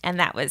 And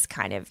that was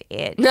kind of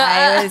it.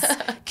 I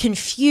was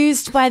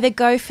confused by the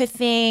gopher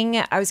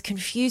thing. I was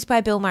confused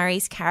by Bill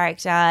Murray's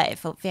character. It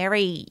felt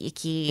very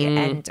icky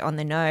and on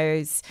the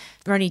nose.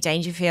 Ronnie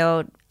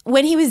Dangerfield,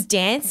 when he was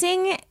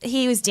dancing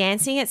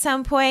at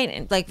some point,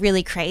 and like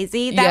really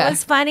crazy. That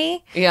was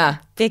funny. Yeah.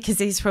 Because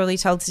he's probably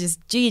told to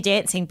just do your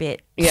dancing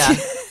bit. Yeah.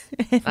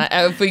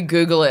 If we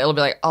Google it, it'll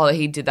be like, oh,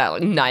 he did that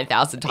like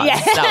 9,000 times.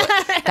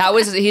 Yeah. That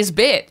was his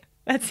bit.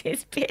 That's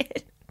his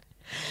bit.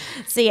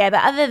 So yeah,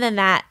 but other than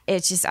that, I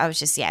was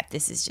just,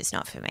 this is just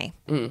not for me.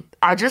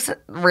 I just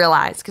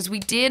realized because we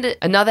did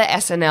another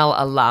SNL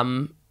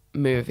alum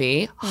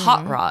movie,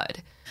 Hot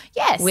Rod,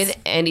 Yes. with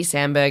Andy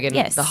Samberg and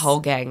Yes. the whole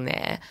gang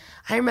there.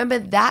 I remember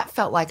that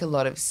felt like a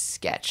lot of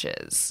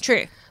sketches.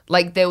 True.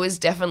 Like there was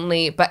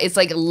definitely, but it's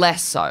like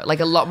less so, like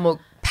a lot more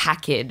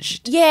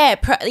packaged. Yeah,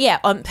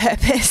 on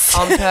purpose.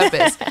 On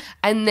purpose.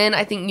 And then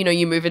I think,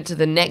 you move into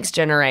the next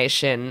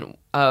generation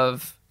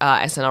of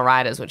SNL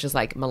writers, which is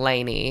like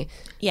Mulaney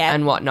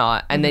and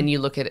whatnot. And then you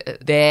look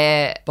at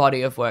their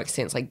body of work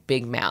since like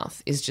Big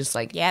Mouth is just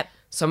like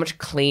so much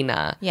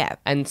cleaner. Yeah.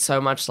 And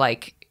so much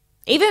like...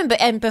 Even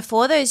and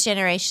before those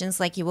generations,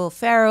 like your Will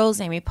Ferrells,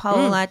 Amy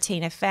Poehler,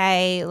 Tina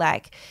Fey,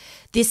 like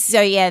this.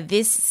 So yeah,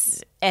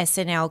 this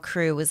SNL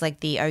crew was like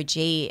the OG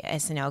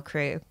SNL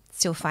crew.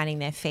 Still finding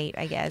their feet,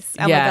 I guess.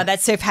 Oh my God,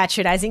 that's so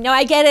patronizing. No,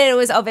 I get it. It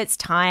was of its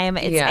time.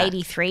 It's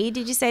 83.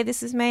 Did you say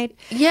this was made?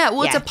 Yeah,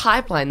 well, it's a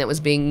pipeline that was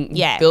being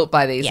built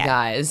by these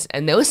guys,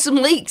 and there was some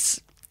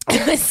leaks.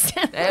 There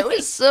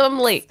was some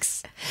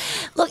leaks.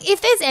 Look,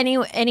 if there's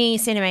any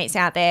cinemates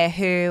out there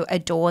who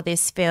adore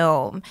this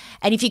film,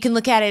 and if you can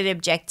look at it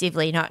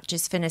objectively, not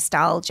just for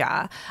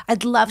nostalgia,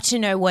 I'd love to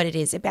know what it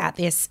is about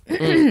this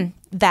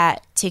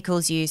that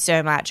tickles you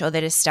so much or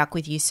that has stuck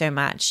with you so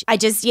much.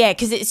 Because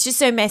it's just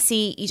so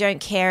messy. You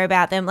don't care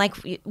about them. Like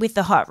with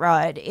the Hot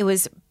Rod, it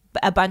was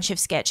a bunch of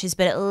sketches,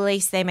 but at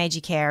least they made you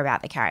care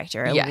about the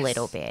character a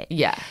little bit.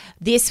 Yeah.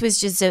 This was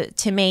just,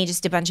 to me,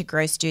 just a bunch of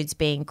gross dudes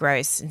being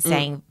gross and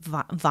saying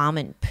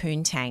varmint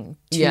poontang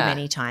too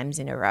many times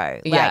in a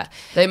row. Yeah.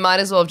 They might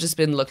as well have just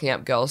been looking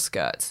up girl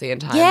skirts the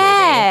entire movie.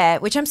 Yeah,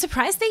 which I'm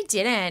surprised they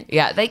didn't.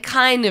 Yeah, they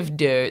kind of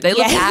do. They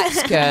look at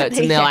skirts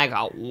and they're like,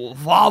 oh,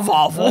 wah,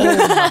 wah,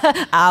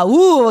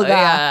 wah.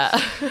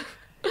 Yeah.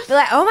 They're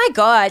like, oh my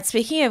God,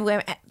 speaking of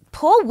women,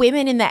 poor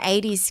women in the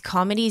 80s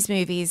comedies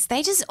movies,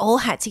 they just all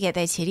had to get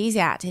their titties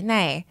out, didn't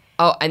they?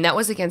 Oh, and that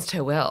was against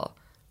her will.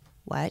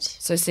 What?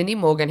 So Cindy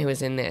Morgan, who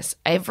was in this,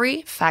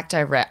 every fact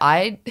I read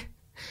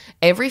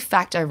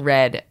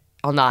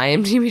on the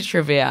IMDb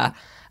trivia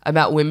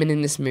about women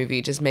in this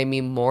movie just made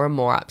me more and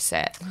more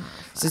upset.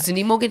 So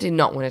Cindy Morgan did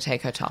not want to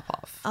take her top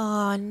off.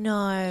 Oh,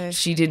 no.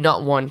 She did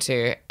not want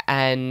to.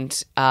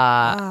 And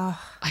I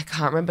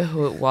can't remember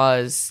who it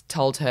was,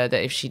 told her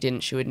that if she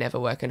didn't, she would never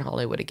work in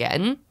Hollywood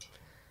again.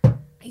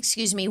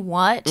 Excuse me,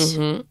 what?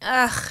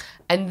 Ugh.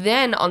 And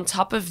then on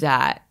top of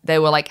that, they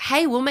were like,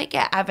 hey, we'll make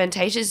it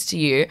advantageous to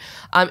you.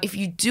 If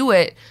you do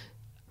it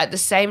at the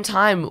same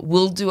time,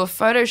 we'll do a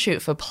photo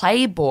shoot for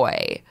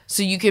Playboy.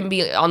 So you can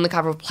be on the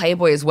cover of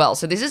Playboy as well.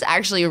 So this is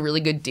actually a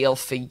really good deal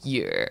for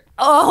you.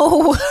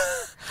 Oh,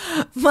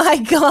 my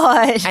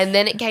God. And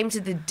then it came to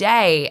the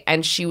day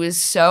and she was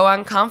so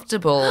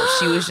uncomfortable.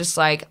 She was just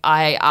like,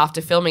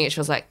 after filming it, she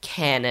was like,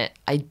 can it?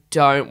 I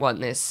don't want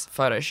this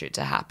photo shoot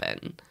to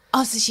happen.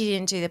 Oh, so she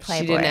didn't do the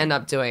Playboy. She didn't end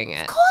up doing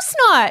it. Of course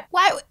not.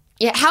 Why?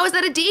 Yeah, how is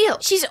that a deal?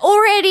 She's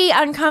already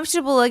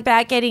uncomfortable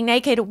about getting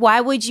naked.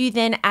 Why would you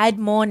then add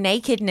more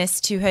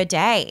nakedness to her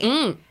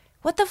day?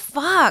 What the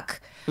fuck?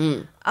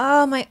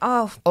 Oh, my,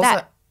 Also,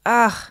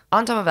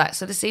 on top of that,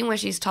 so the scene where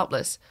she's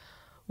topless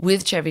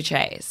with Chevy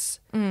Chase.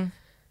 Ugh.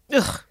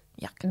 Yuck.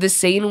 The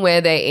scene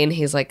where they're in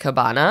his like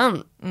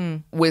cabana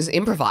was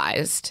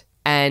improvised,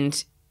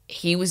 and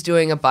he was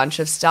doing a bunch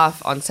of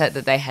stuff on set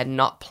that they had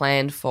not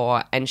planned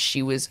for, and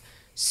she was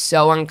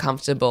so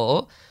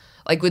uncomfortable.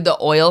 Like with the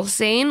oil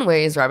scene where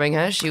he's rubbing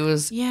her, she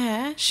was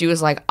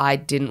like, I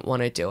didn't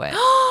want to do it.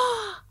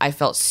 I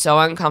felt so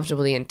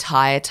uncomfortable the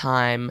entire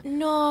time.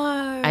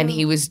 No. And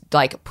he was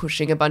like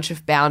pushing a bunch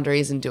of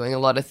boundaries and doing a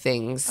lot of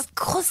things. Of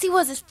course he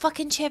was. It's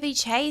fucking Chevy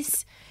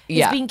Chase. He's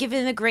Yeah. been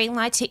given the green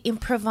light to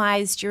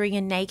improvise during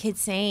a naked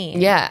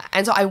scene. Yeah.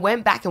 And so I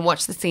went back and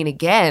watched the scene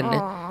again. And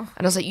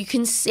I was like, you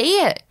can see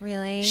it.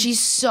 Really? She's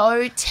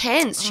so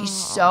tense. She's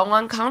so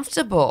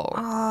uncomfortable.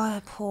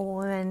 Oh,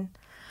 poor woman.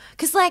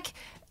 Because, like,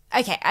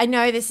 okay, I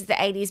know this is the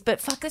 80s, but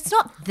fuck, it's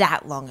not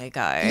that long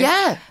ago.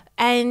 Yeah.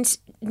 And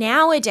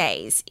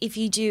nowadays, if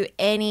you do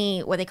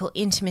any what they call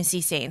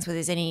intimacy scenes, where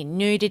there's any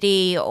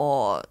nudity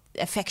or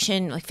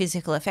affection, like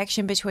physical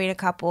affection between a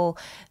couple,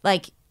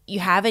 like you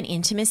have an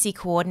intimacy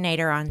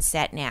coordinator on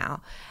set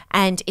now.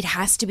 And it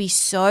has to be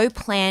so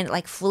planned,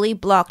 like fully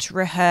blocked,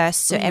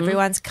 rehearsed, so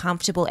everyone's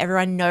comfortable.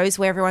 Everyone knows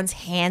where everyone's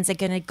hands are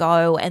going to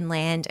go and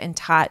land and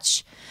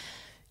touch.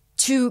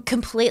 To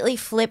completely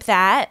flip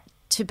that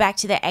to back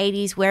to the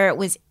 80s where it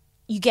was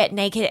you get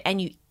naked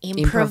and you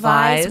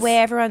improvise.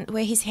 where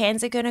his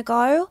hands are going to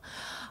go.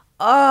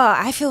 Oh,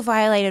 I feel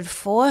violated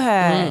for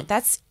her.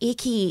 That's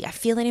icky. I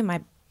feel it in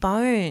my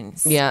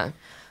bones. Yeah.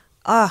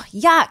 Oh,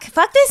 yuck.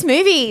 Fuck this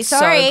movie.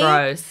 Sorry. So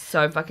gross.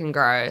 So fucking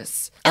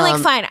gross. And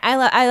like, fine,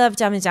 I love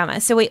Dumb and Dumber,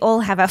 so we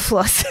all have our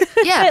flaws.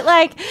 Yeah. but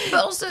like,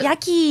 But also,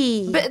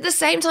 yucky. But at the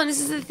same time, this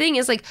is the thing,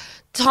 is like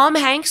Tom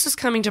Hanks was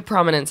coming to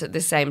prominence at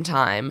the same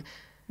time.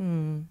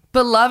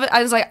 Beloved,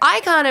 I was like, I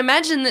can't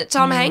imagine that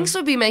Tom Hanks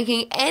would be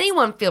making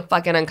anyone feel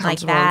fucking like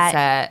uncomfortable on that.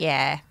 set.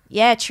 Yeah.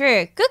 Yeah,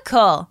 true. Good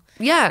call.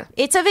 Yeah.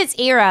 It's of its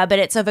era, but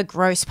it's of a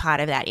gross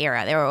part of that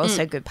era. There are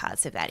also good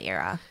parts of that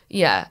era.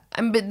 Yeah.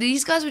 But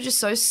these guys were just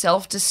so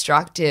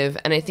self-destructive,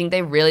 and I think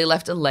they really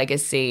left a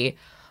legacy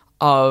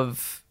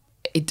of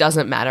it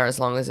doesn't matter as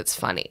long as it's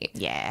funny.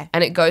 Yeah.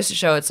 And it goes to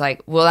show it's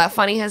like, well, that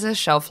funny has a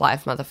shelf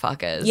life,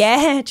 motherfuckers.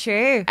 Yeah,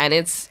 true. And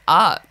it's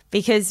up.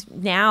 Because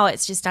now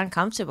it's just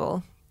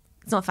uncomfortable.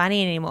 It's not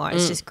funny anymore.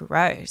 It's just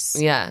gross.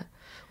 Yeah.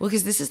 Well,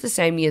 because this is the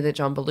same year that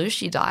John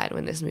Belushi died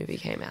when this movie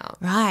came out.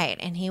 Right.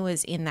 And he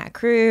was in that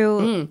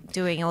crew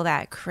doing all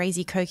that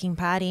crazy coking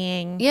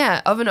partying.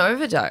 Yeah, of an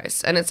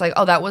overdose. And it's like,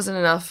 oh, that wasn't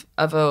enough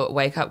of a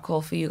wake-up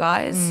call for you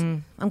guys?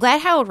 I'm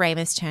glad Harold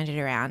Ramis turned it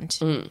around.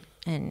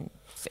 And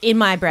in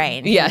my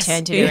brain, Yes. he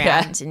turned it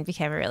around and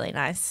became a really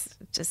nice,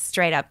 just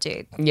straight up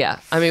dude. Yeah.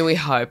 I mean, we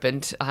hope,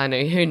 and I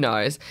know, who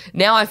knows.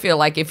 Now I feel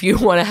like if you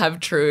want to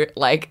have true,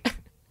 like...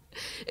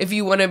 If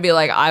you want to be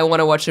like, I want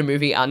to watch a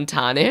movie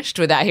untarnished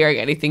without hearing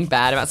anything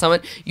bad about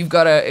someone, you've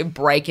got to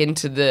break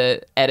into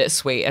the edit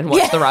suite and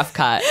watch the rough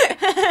cut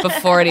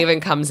before it even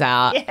comes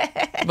out,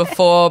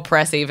 before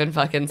press even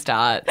fucking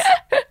starts.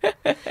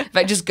 In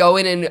fact, just go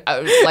in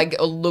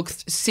and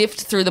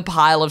sift through the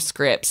pile of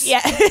scripts.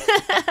 Yeah.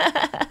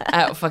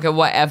 At fucking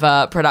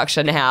whatever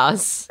production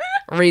house.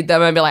 Read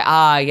them and be like,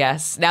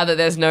 yes, now that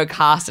there's no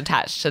cast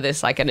attached to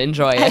this, I can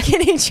enjoy I it.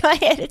 can enjoy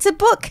it. It's a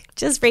book.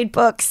 Just read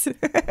books.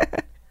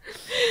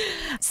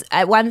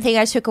 One thing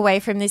I took away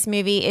from this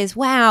movie is,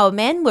 wow,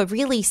 men were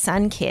really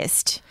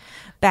sun-kissed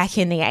back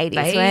in the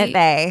 80s, weren't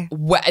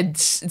they?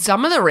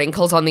 Some of the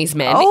wrinkles on these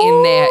men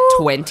in their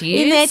 20s.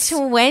 In their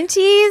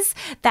 20s,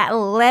 that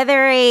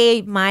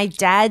leathery, my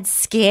dad's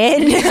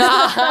skin.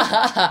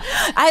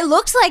 I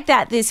looked like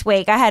that this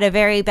week. I had a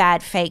very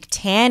bad fake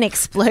tan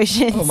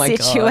explosion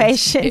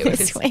situation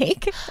this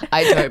week.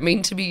 I don't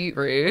mean to be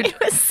rude. It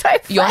was so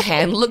funny. Your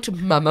hand looked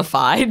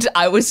mummified.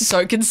 I was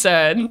so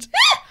concerned.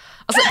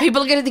 I was like,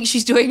 people are going to think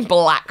she's doing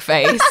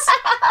blackface.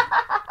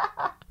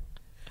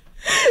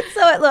 So,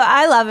 look,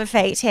 I love a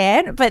fake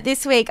tan, but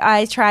this week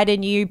I tried a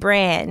new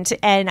brand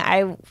and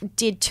I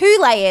did 2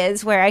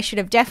 layers where I should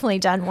have definitely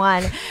done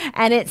 1.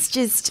 And it's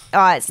just,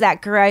 it's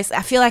that gross.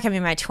 I feel like I'm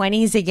in my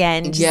 20s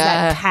again. Just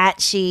that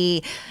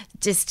patchy,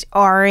 just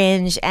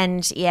orange.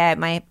 And yeah,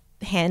 my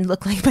hand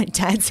looked like my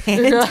dad's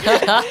hand.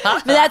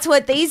 But that's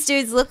what these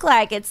dudes look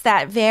like. It's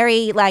that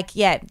very,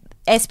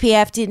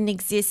 SPF didn't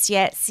exist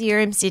yet.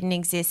 Serums didn't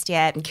exist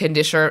yet.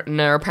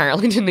 Conditioner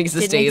apparently didn't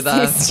exist Didn't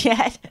either. exist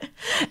yet.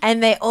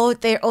 And they're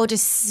all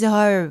just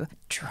so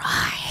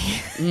dry.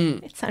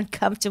 It's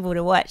uncomfortable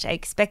to watch. I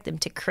expect them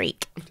to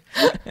creak.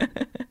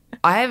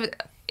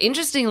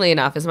 Interestingly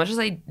enough, as much as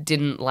I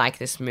didn't like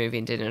this movie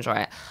and didn't enjoy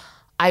it,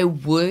 I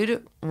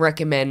would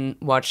recommend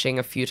watching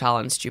A Futile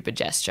and Stupid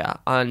Gesture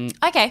on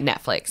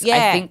Netflix. Yeah.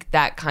 I think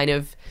that kind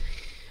of...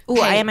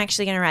 Oh, I am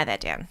actually going to write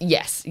that down.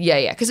 Yes.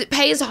 Yeah. Because it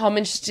pays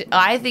homage to...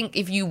 I think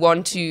if you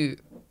want to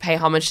pay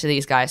homage to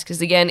these guys, because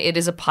again, it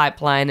is a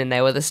pipeline and they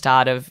were the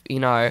start of,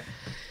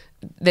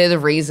 they're the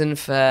reason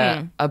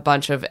for a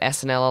bunch of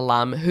SNL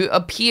alum who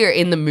appear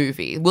in the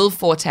movie. Will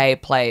Forte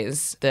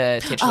plays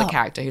the titular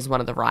character who's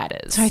one of the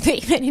writers. So I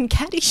thought you meant in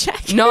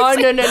Caddyshack. No.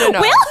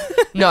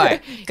 Will? No.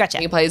 Gotcha.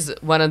 He plays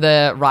one of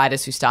the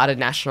writers who started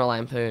National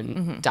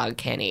Lampoon, Doug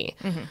Kenny,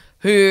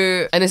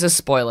 who, and this is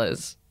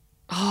spoilers.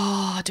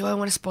 Oh, do I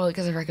want to spoil it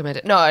because I recommend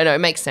it? No, it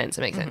makes sense.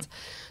 It makes sense.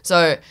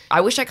 So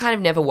I wish I kind of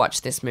never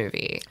watched this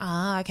movie.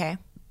 Ah, okay.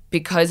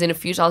 Because in A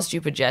Futile,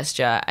 Stupid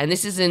Gesture, and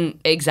this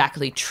isn't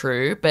exactly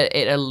true, but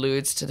it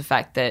alludes to the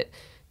fact that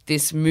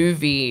this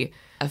movie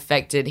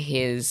affected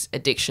his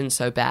addiction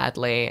so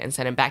badly and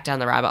sent him back down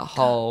the rabbit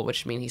hole,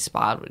 which means he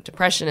spiraled with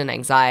depression and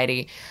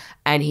anxiety.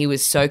 And he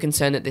was so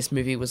concerned that this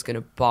movie was going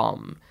to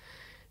bomb.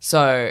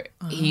 So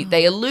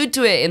they allude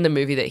to it in the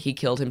movie that he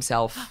killed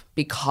himself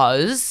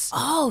because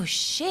Oh,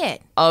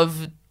 shit.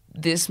 of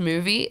this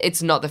movie.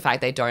 It's not the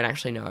fact they don't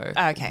actually know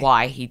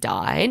why he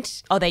died.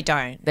 Oh, they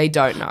don't? They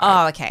don't know.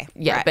 Oh, okay.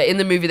 Yeah, Right. but in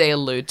the movie they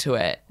allude to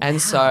it.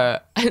 And so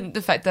and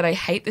the fact that I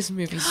hate this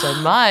movie so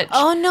much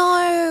Oh,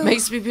 no.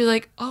 makes me be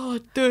like, oh,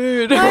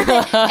 dude.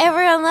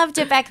 Everyone loved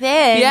it back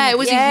then. Yeah, it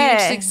was a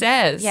huge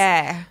success.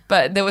 Yeah.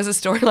 But there was a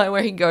storyline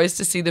where he goes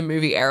to see the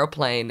movie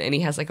Aeroplane and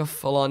he has like a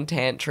full-on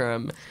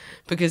tantrum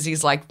because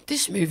he's like,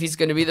 this movie's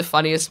going to be the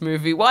funniest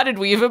movie. Why did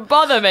we even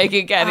bother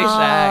making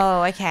Caddyshack?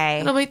 Oh, okay.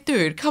 And I'm like,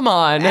 dude, come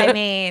on. I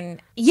mean,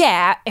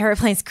 yeah,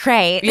 Aeroplane's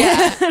great.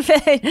 Yeah.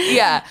 But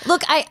Yeah.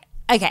 Look,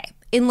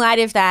 in light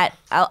of that,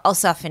 I'll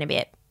soften a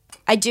bit.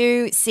 I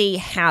do see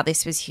how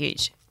this was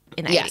huge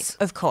in the 80s, Yes.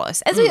 of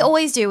course, as we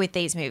always do with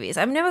these movies.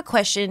 I'm never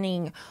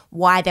questioning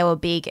why they were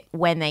big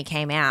when they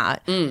came out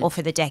or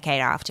for the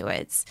decade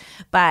afterwards.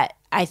 But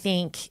I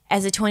think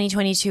as a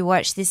 2022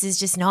 watch, this is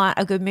just not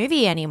a good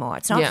movie anymore.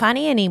 It's not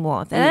funny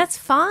anymore. That's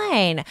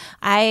fine.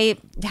 I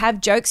have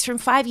jokes from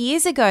 5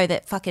 years ago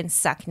that fucking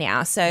suck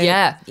now. So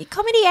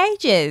comedy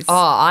ages. Oh,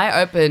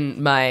 I opened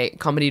my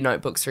comedy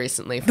notebooks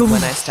recently from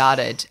when I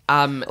started.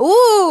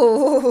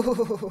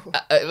 Ooh.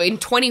 In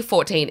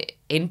 2014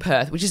 in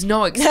Perth, which is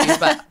no excuse,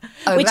 but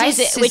which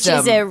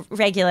is a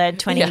regular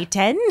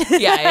 2010.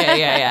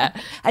 Yeah.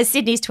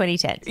 Sydney's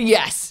 2010.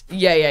 Yes.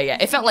 Yeah.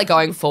 It felt like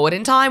going forward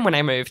in time when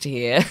I moved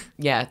here.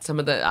 Yeah, some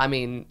of the,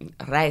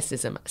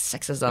 racism,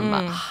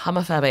 sexism,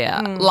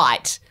 homophobia,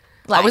 light.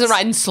 I wasn't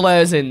writing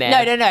slurs in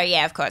there. No,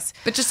 yeah, of course.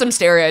 But just some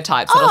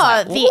stereotypes. And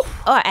I was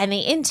like, and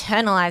the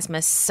internalized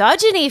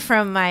misogyny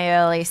from my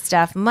early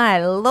stuff,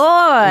 my lord.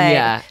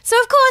 Yeah. So,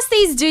 of course,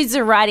 these dudes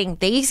are writing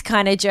these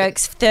kind of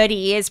jokes 30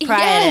 years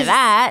prior to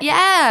that.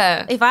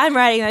 Yeah. If I'm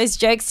writing those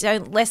jokes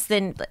less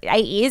than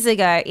 8 years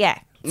ago,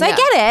 So I get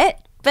it.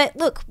 But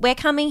look, we're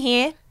coming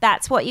here.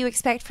 That's what you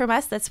expect from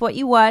us. That's what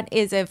you want,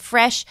 is a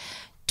fresh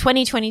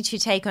 2022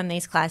 take on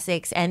these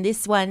classics. And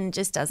this one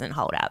just doesn't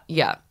hold up.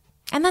 Yeah.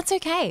 And that's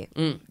okay.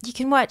 You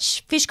can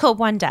watch Fish Called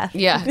Wonder.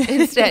 Yeah.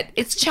 Instead,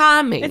 it's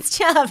charming. It's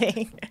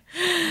charming.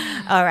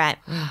 All right.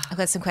 I've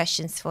got some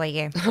questions for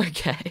you.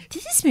 Okay.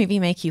 Did this movie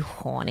make you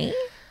horny?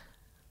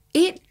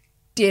 It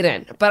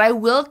didn't, but I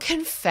will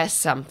confess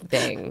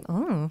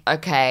something.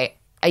 Okay.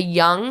 A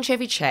young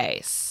Chevy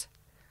Chase,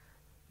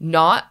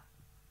 not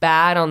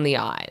bad on the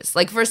eyes.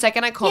 Like, for a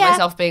second, I caught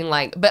myself being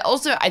like, but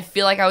also I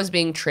feel like I was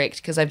being tricked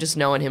because I've just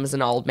known him as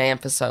an old man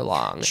for so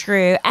long.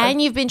 True.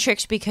 And you've been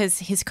tricked because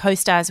his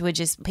co-stars were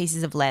just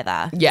pieces of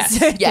leather. Yes.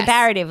 So, yes.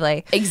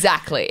 Comparatively.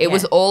 Exactly. It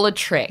was all a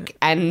trick.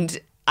 And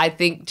I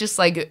think just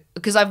like,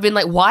 because I've been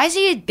like, why is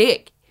he a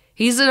dick?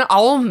 He's an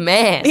old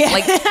man. Yeah.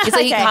 Like, it's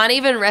like he Okay. can't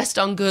even rest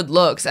on good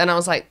looks. And I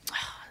was like,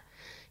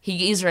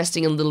 he is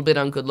resting a little bit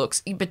on good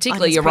looks.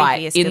 Particularly, his you're right,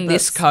 previous in good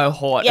this looks.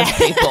 cohort of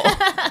people.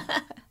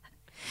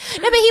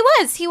 No, but he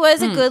was. He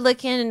was a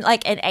good-looking,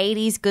 like an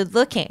 80s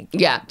good-looking.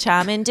 Yeah.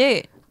 Charming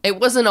dude.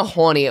 It wasn't a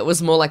horny. It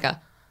was more like a,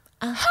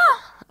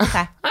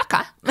 Okay.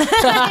 okay.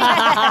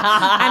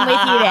 I'm with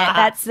you there.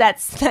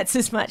 That's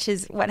as much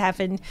as what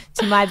happened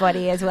to my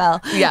body as well.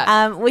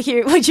 Yeah. Would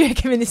you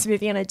recommend this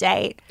movie on a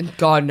date?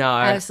 God, no.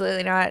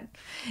 Absolutely not.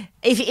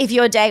 If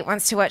your date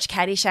wants to watch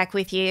Caddyshack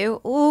with you,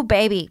 oh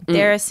baby,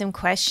 there are some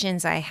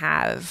questions I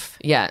have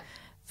Yeah.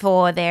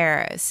 for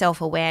their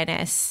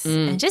self-awareness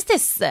and just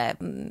this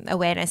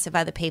awareness of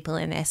other people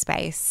in their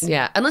space.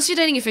 Yeah. Unless you're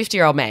dating a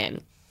 50-year-old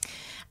man.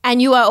 And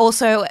you are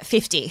also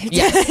 50.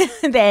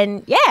 Yes.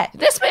 Then, yeah,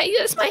 That's my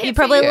hit you for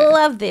probably you.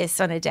 love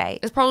this on a date.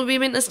 It's probably a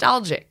bit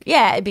nostalgic.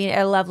 Yeah, it'd be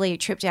a lovely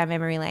trip down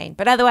memory lane.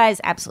 But otherwise,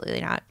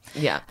 absolutely not.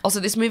 Yeah. Also,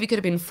 this movie could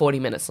have been 40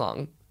 minutes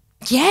long.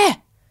 Yeah.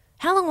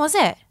 How long was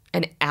it?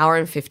 An hour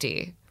and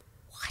 50.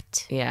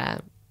 What? Yeah.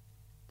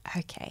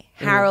 Okay.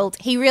 Harold,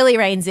 he really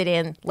reins it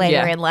in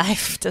later in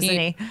life, doesn't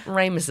he?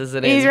 Ramus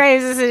it He's in.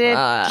 reins it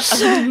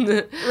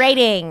in.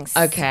 Ratings.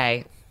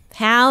 Okay.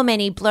 How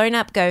many blown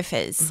up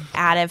gophers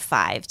out of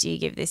 5 do you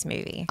give this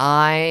movie?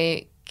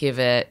 I give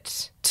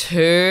it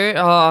 2.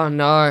 Oh,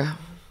 no.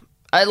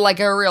 Like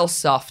a real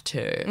soft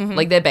 2.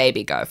 Like they're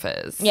baby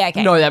gophers. Yeah,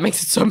 okay. No, that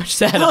makes it so much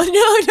sadder. Oh,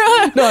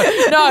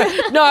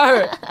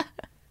 no.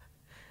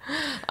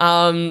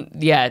 No.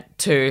 Yeah,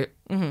 2.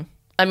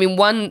 I mean,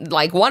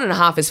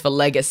 1.5 is for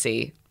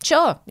legacy.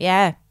 Sure,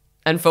 yeah.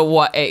 And for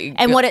what it...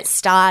 And what it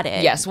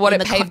started. Yes, what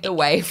in it paved the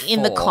way for.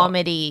 In the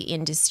comedy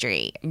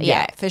industry.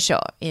 Yeah, for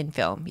sure. In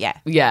film, yeah.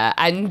 Yeah,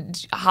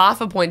 and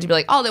half a point to be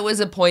like, oh, there was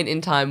a point in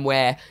time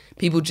where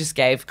people just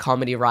gave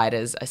comedy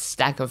writers a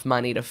stack of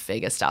money to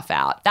figure stuff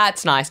out.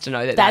 That's nice to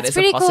know that That's is a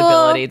pretty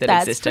possibility cool. that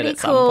That's existed pretty at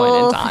some point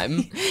in cool.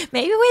 time.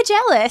 Maybe we're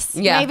jealous.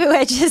 Yeah. Maybe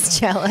we're just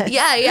jealous.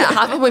 Yeah,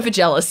 half a point for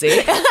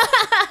jealousy.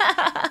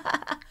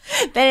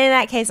 Then in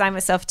that case, I'm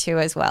a soft 2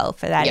 as well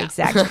for that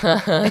exact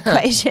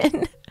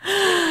equation.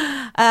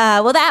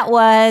 Well, that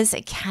was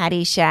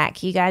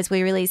Caddyshack. You guys,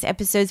 we release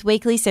episodes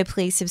weekly, so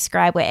please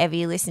subscribe wherever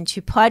you listen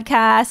to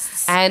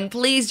podcasts. And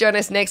please join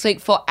us next week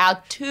for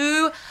our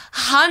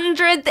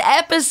 200th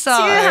episode.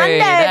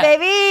 200,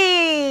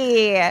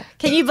 baby!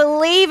 Can you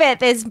believe it?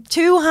 There's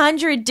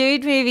 200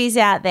 dude movies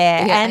out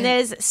there, and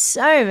there's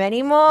so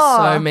many more.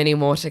 So many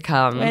more to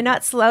come. We're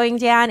not slowing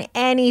down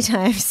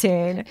anytime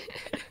soon.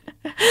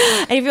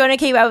 And if you want to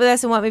keep up with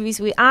us on what movies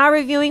we are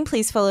reviewing,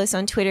 please follow us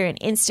on Twitter and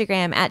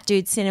Instagram at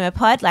Dude Cinema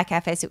Pod, like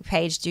our Facebook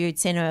page, Dude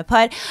Cinema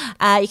Pod.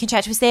 You can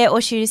chat to us there or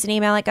shoot us an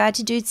email at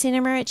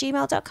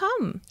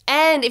guidetodudecinema@gmail.com.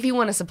 And if you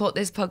want to support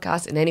this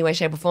podcast in any way,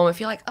 shape, or form, if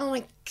you're like, oh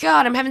my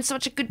God, I'm having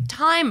such a good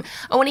time,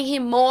 I want to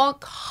hear more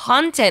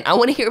content, I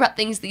want to hear about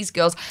things these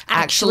girls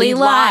actually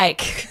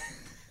like.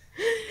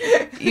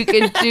 You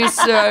can do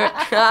so.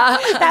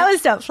 That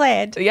was not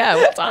planned. Yeah,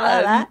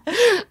 well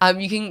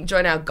done. You can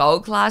join our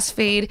Gold Class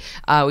feed.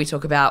 We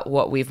talk about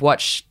what we've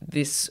watched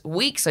this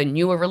week, so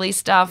newer release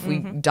stuff. We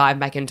dive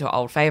back into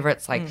old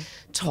favorites like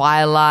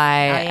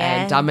Twilight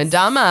and Dumb and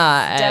Dumber.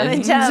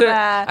 And Dumber.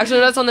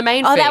 Actually, that's on the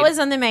main feed. Oh, that was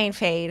on the main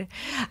feed.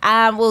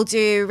 We'll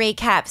do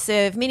recaps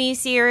of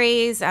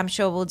miniseries. I'm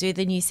sure we'll do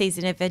the new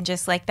season of And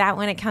Just Like That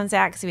when it comes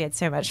out because we had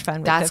so much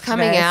fun with That's the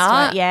coming first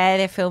out? one. Yeah,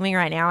 they're filming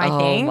right now, I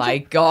think. Oh my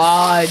God.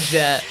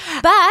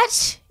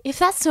 But if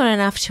that's not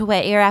enough to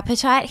whet your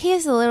appetite,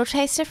 here's a little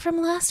taster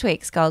from last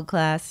week's Gold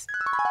Class.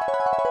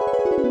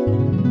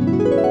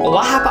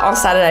 What happened on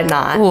Saturday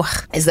night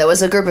is there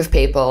was a group of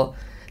people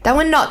that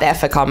were not there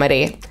for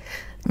comedy.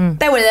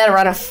 They were there to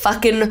run a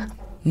fucking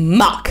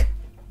muck,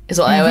 is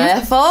what they were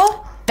there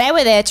for. They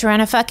were there to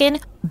run a fucking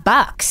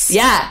bucks.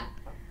 Yeah.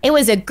 It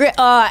was a great...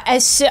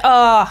 As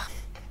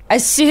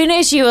soon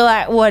as you were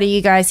like, what are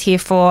you guys here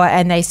for?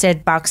 And they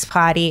said bucks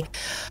party,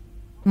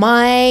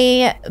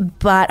 my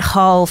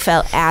butthole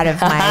fell out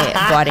of my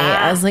body.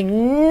 I was like,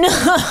 no.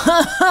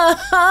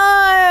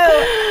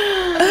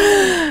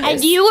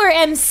 And you were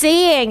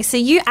emceeing, so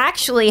you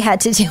actually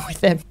had to deal with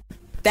them.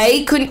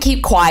 They couldn't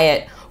keep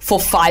quiet for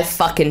 5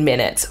 fucking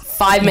minutes.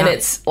 5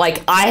 minutes.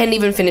 Like, I hadn't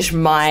even finished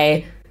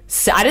I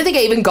don't think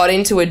I even got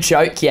into a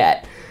joke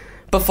yet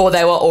before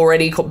they were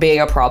already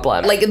being a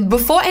problem. Like,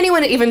 before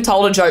anyone even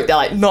told a joke, they're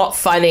like, not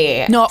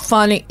funny. Not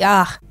funny.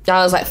 Ah.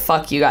 I was like,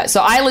 fuck you guys.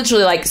 So I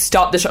literally, like,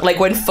 stopped the show, like,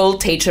 went full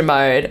teacher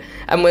mode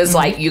and was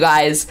like, you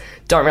guys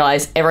don't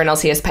realize everyone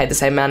else here has paid the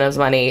same amount of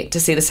money to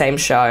see the same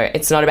show.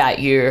 It's not about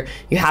you.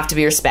 You have to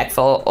be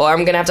respectful or I'm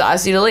going to have to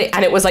ask you to leave.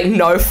 And it was, like,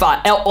 no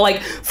fun.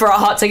 Like, for a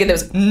hot second, there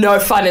was no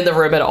fun in the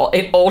room at all.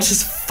 It all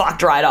just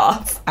fucked right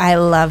off. I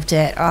loved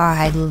it. Oh,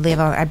 I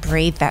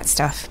breathe that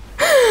stuff.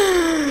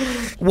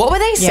 What were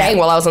they saying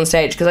while I was on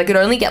stage? Because I could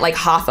only get, like,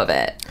 half of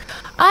it.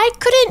 I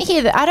couldn't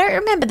hear that. I don't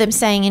remember them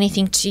saying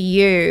anything to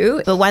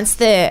you. But once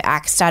the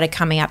act started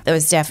coming up, there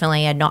was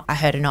definitely I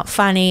heard a not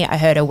funny. I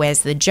heard a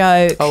where's the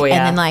joke. Oh, yeah.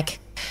 And then, like,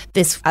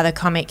 this other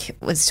comic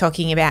was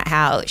talking about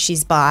how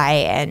she's bi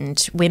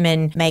and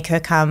women make her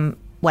come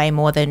way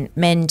more than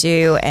men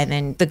do. And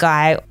then the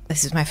guy,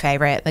 this is my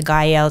favorite, the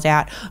guy yelled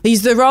out,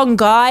 he's the wrong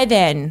guy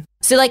then.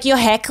 So, like, you're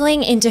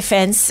heckling in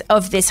defense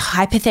of this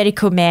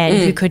hypothetical man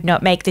who could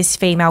not make this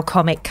female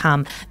comic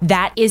come.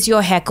 That is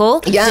your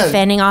heckle? Yeah.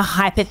 Defending a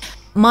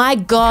My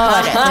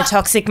God, the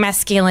toxic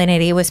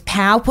masculinity was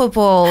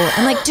palpable.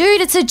 I'm like, dude,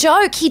 it's a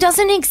joke. He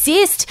doesn't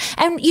exist.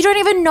 And you don't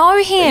even know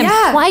him.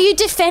 Yeah. Why are you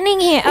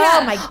defending him? Yeah.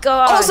 Oh, my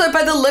God. Also,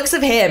 by the looks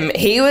of him,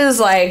 he was,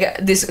 like,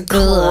 this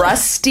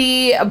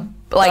crusty...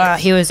 Like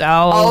he was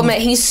old. Oh man,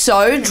 he's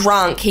so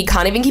drunk he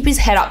can't even keep his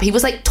head up. He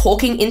was like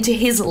talking into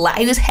his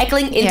he was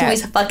heckling into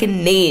his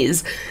fucking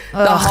knees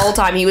the whole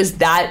time. He was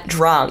that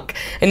drunk,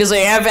 and he's like,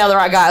 "I found the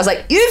right guy." I was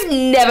like, "You've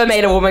never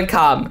made a woman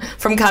come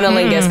from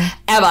cunnilingus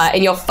ever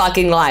in your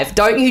fucking life.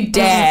 Don't you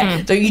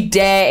dare! Don't you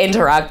dare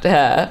interrupt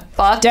her.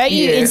 Fuck Don't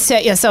you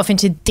insert yourself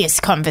into this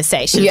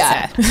conversation,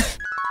 sir."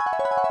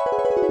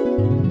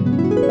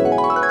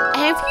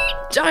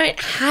 don't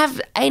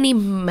have any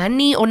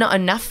money or not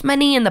enough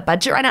money in the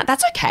budget right now,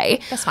 that's okay.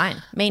 That's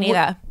fine. Me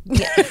neither.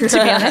 To be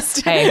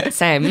honest. Hey,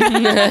 same.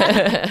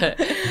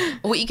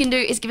 What you can do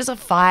is give us a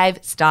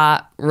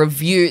 5-star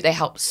review. They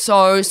help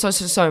so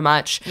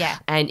much. Yeah.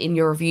 And in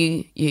your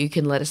review, you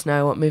can let us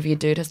know what movie a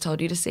dude has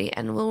told you to see,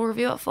 and we'll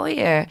review it for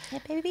you. Yeah,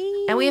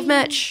 baby. And we have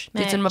merch.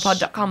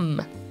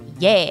 DudeCinemaPod.com.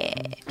 Yeah.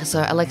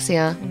 So,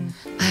 Alexia,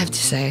 I have to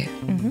say,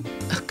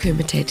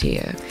 akumite to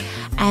you.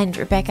 And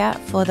Rebecca,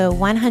 for the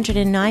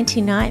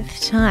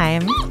 199th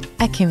time,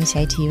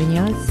 akumite to you and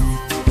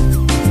yours.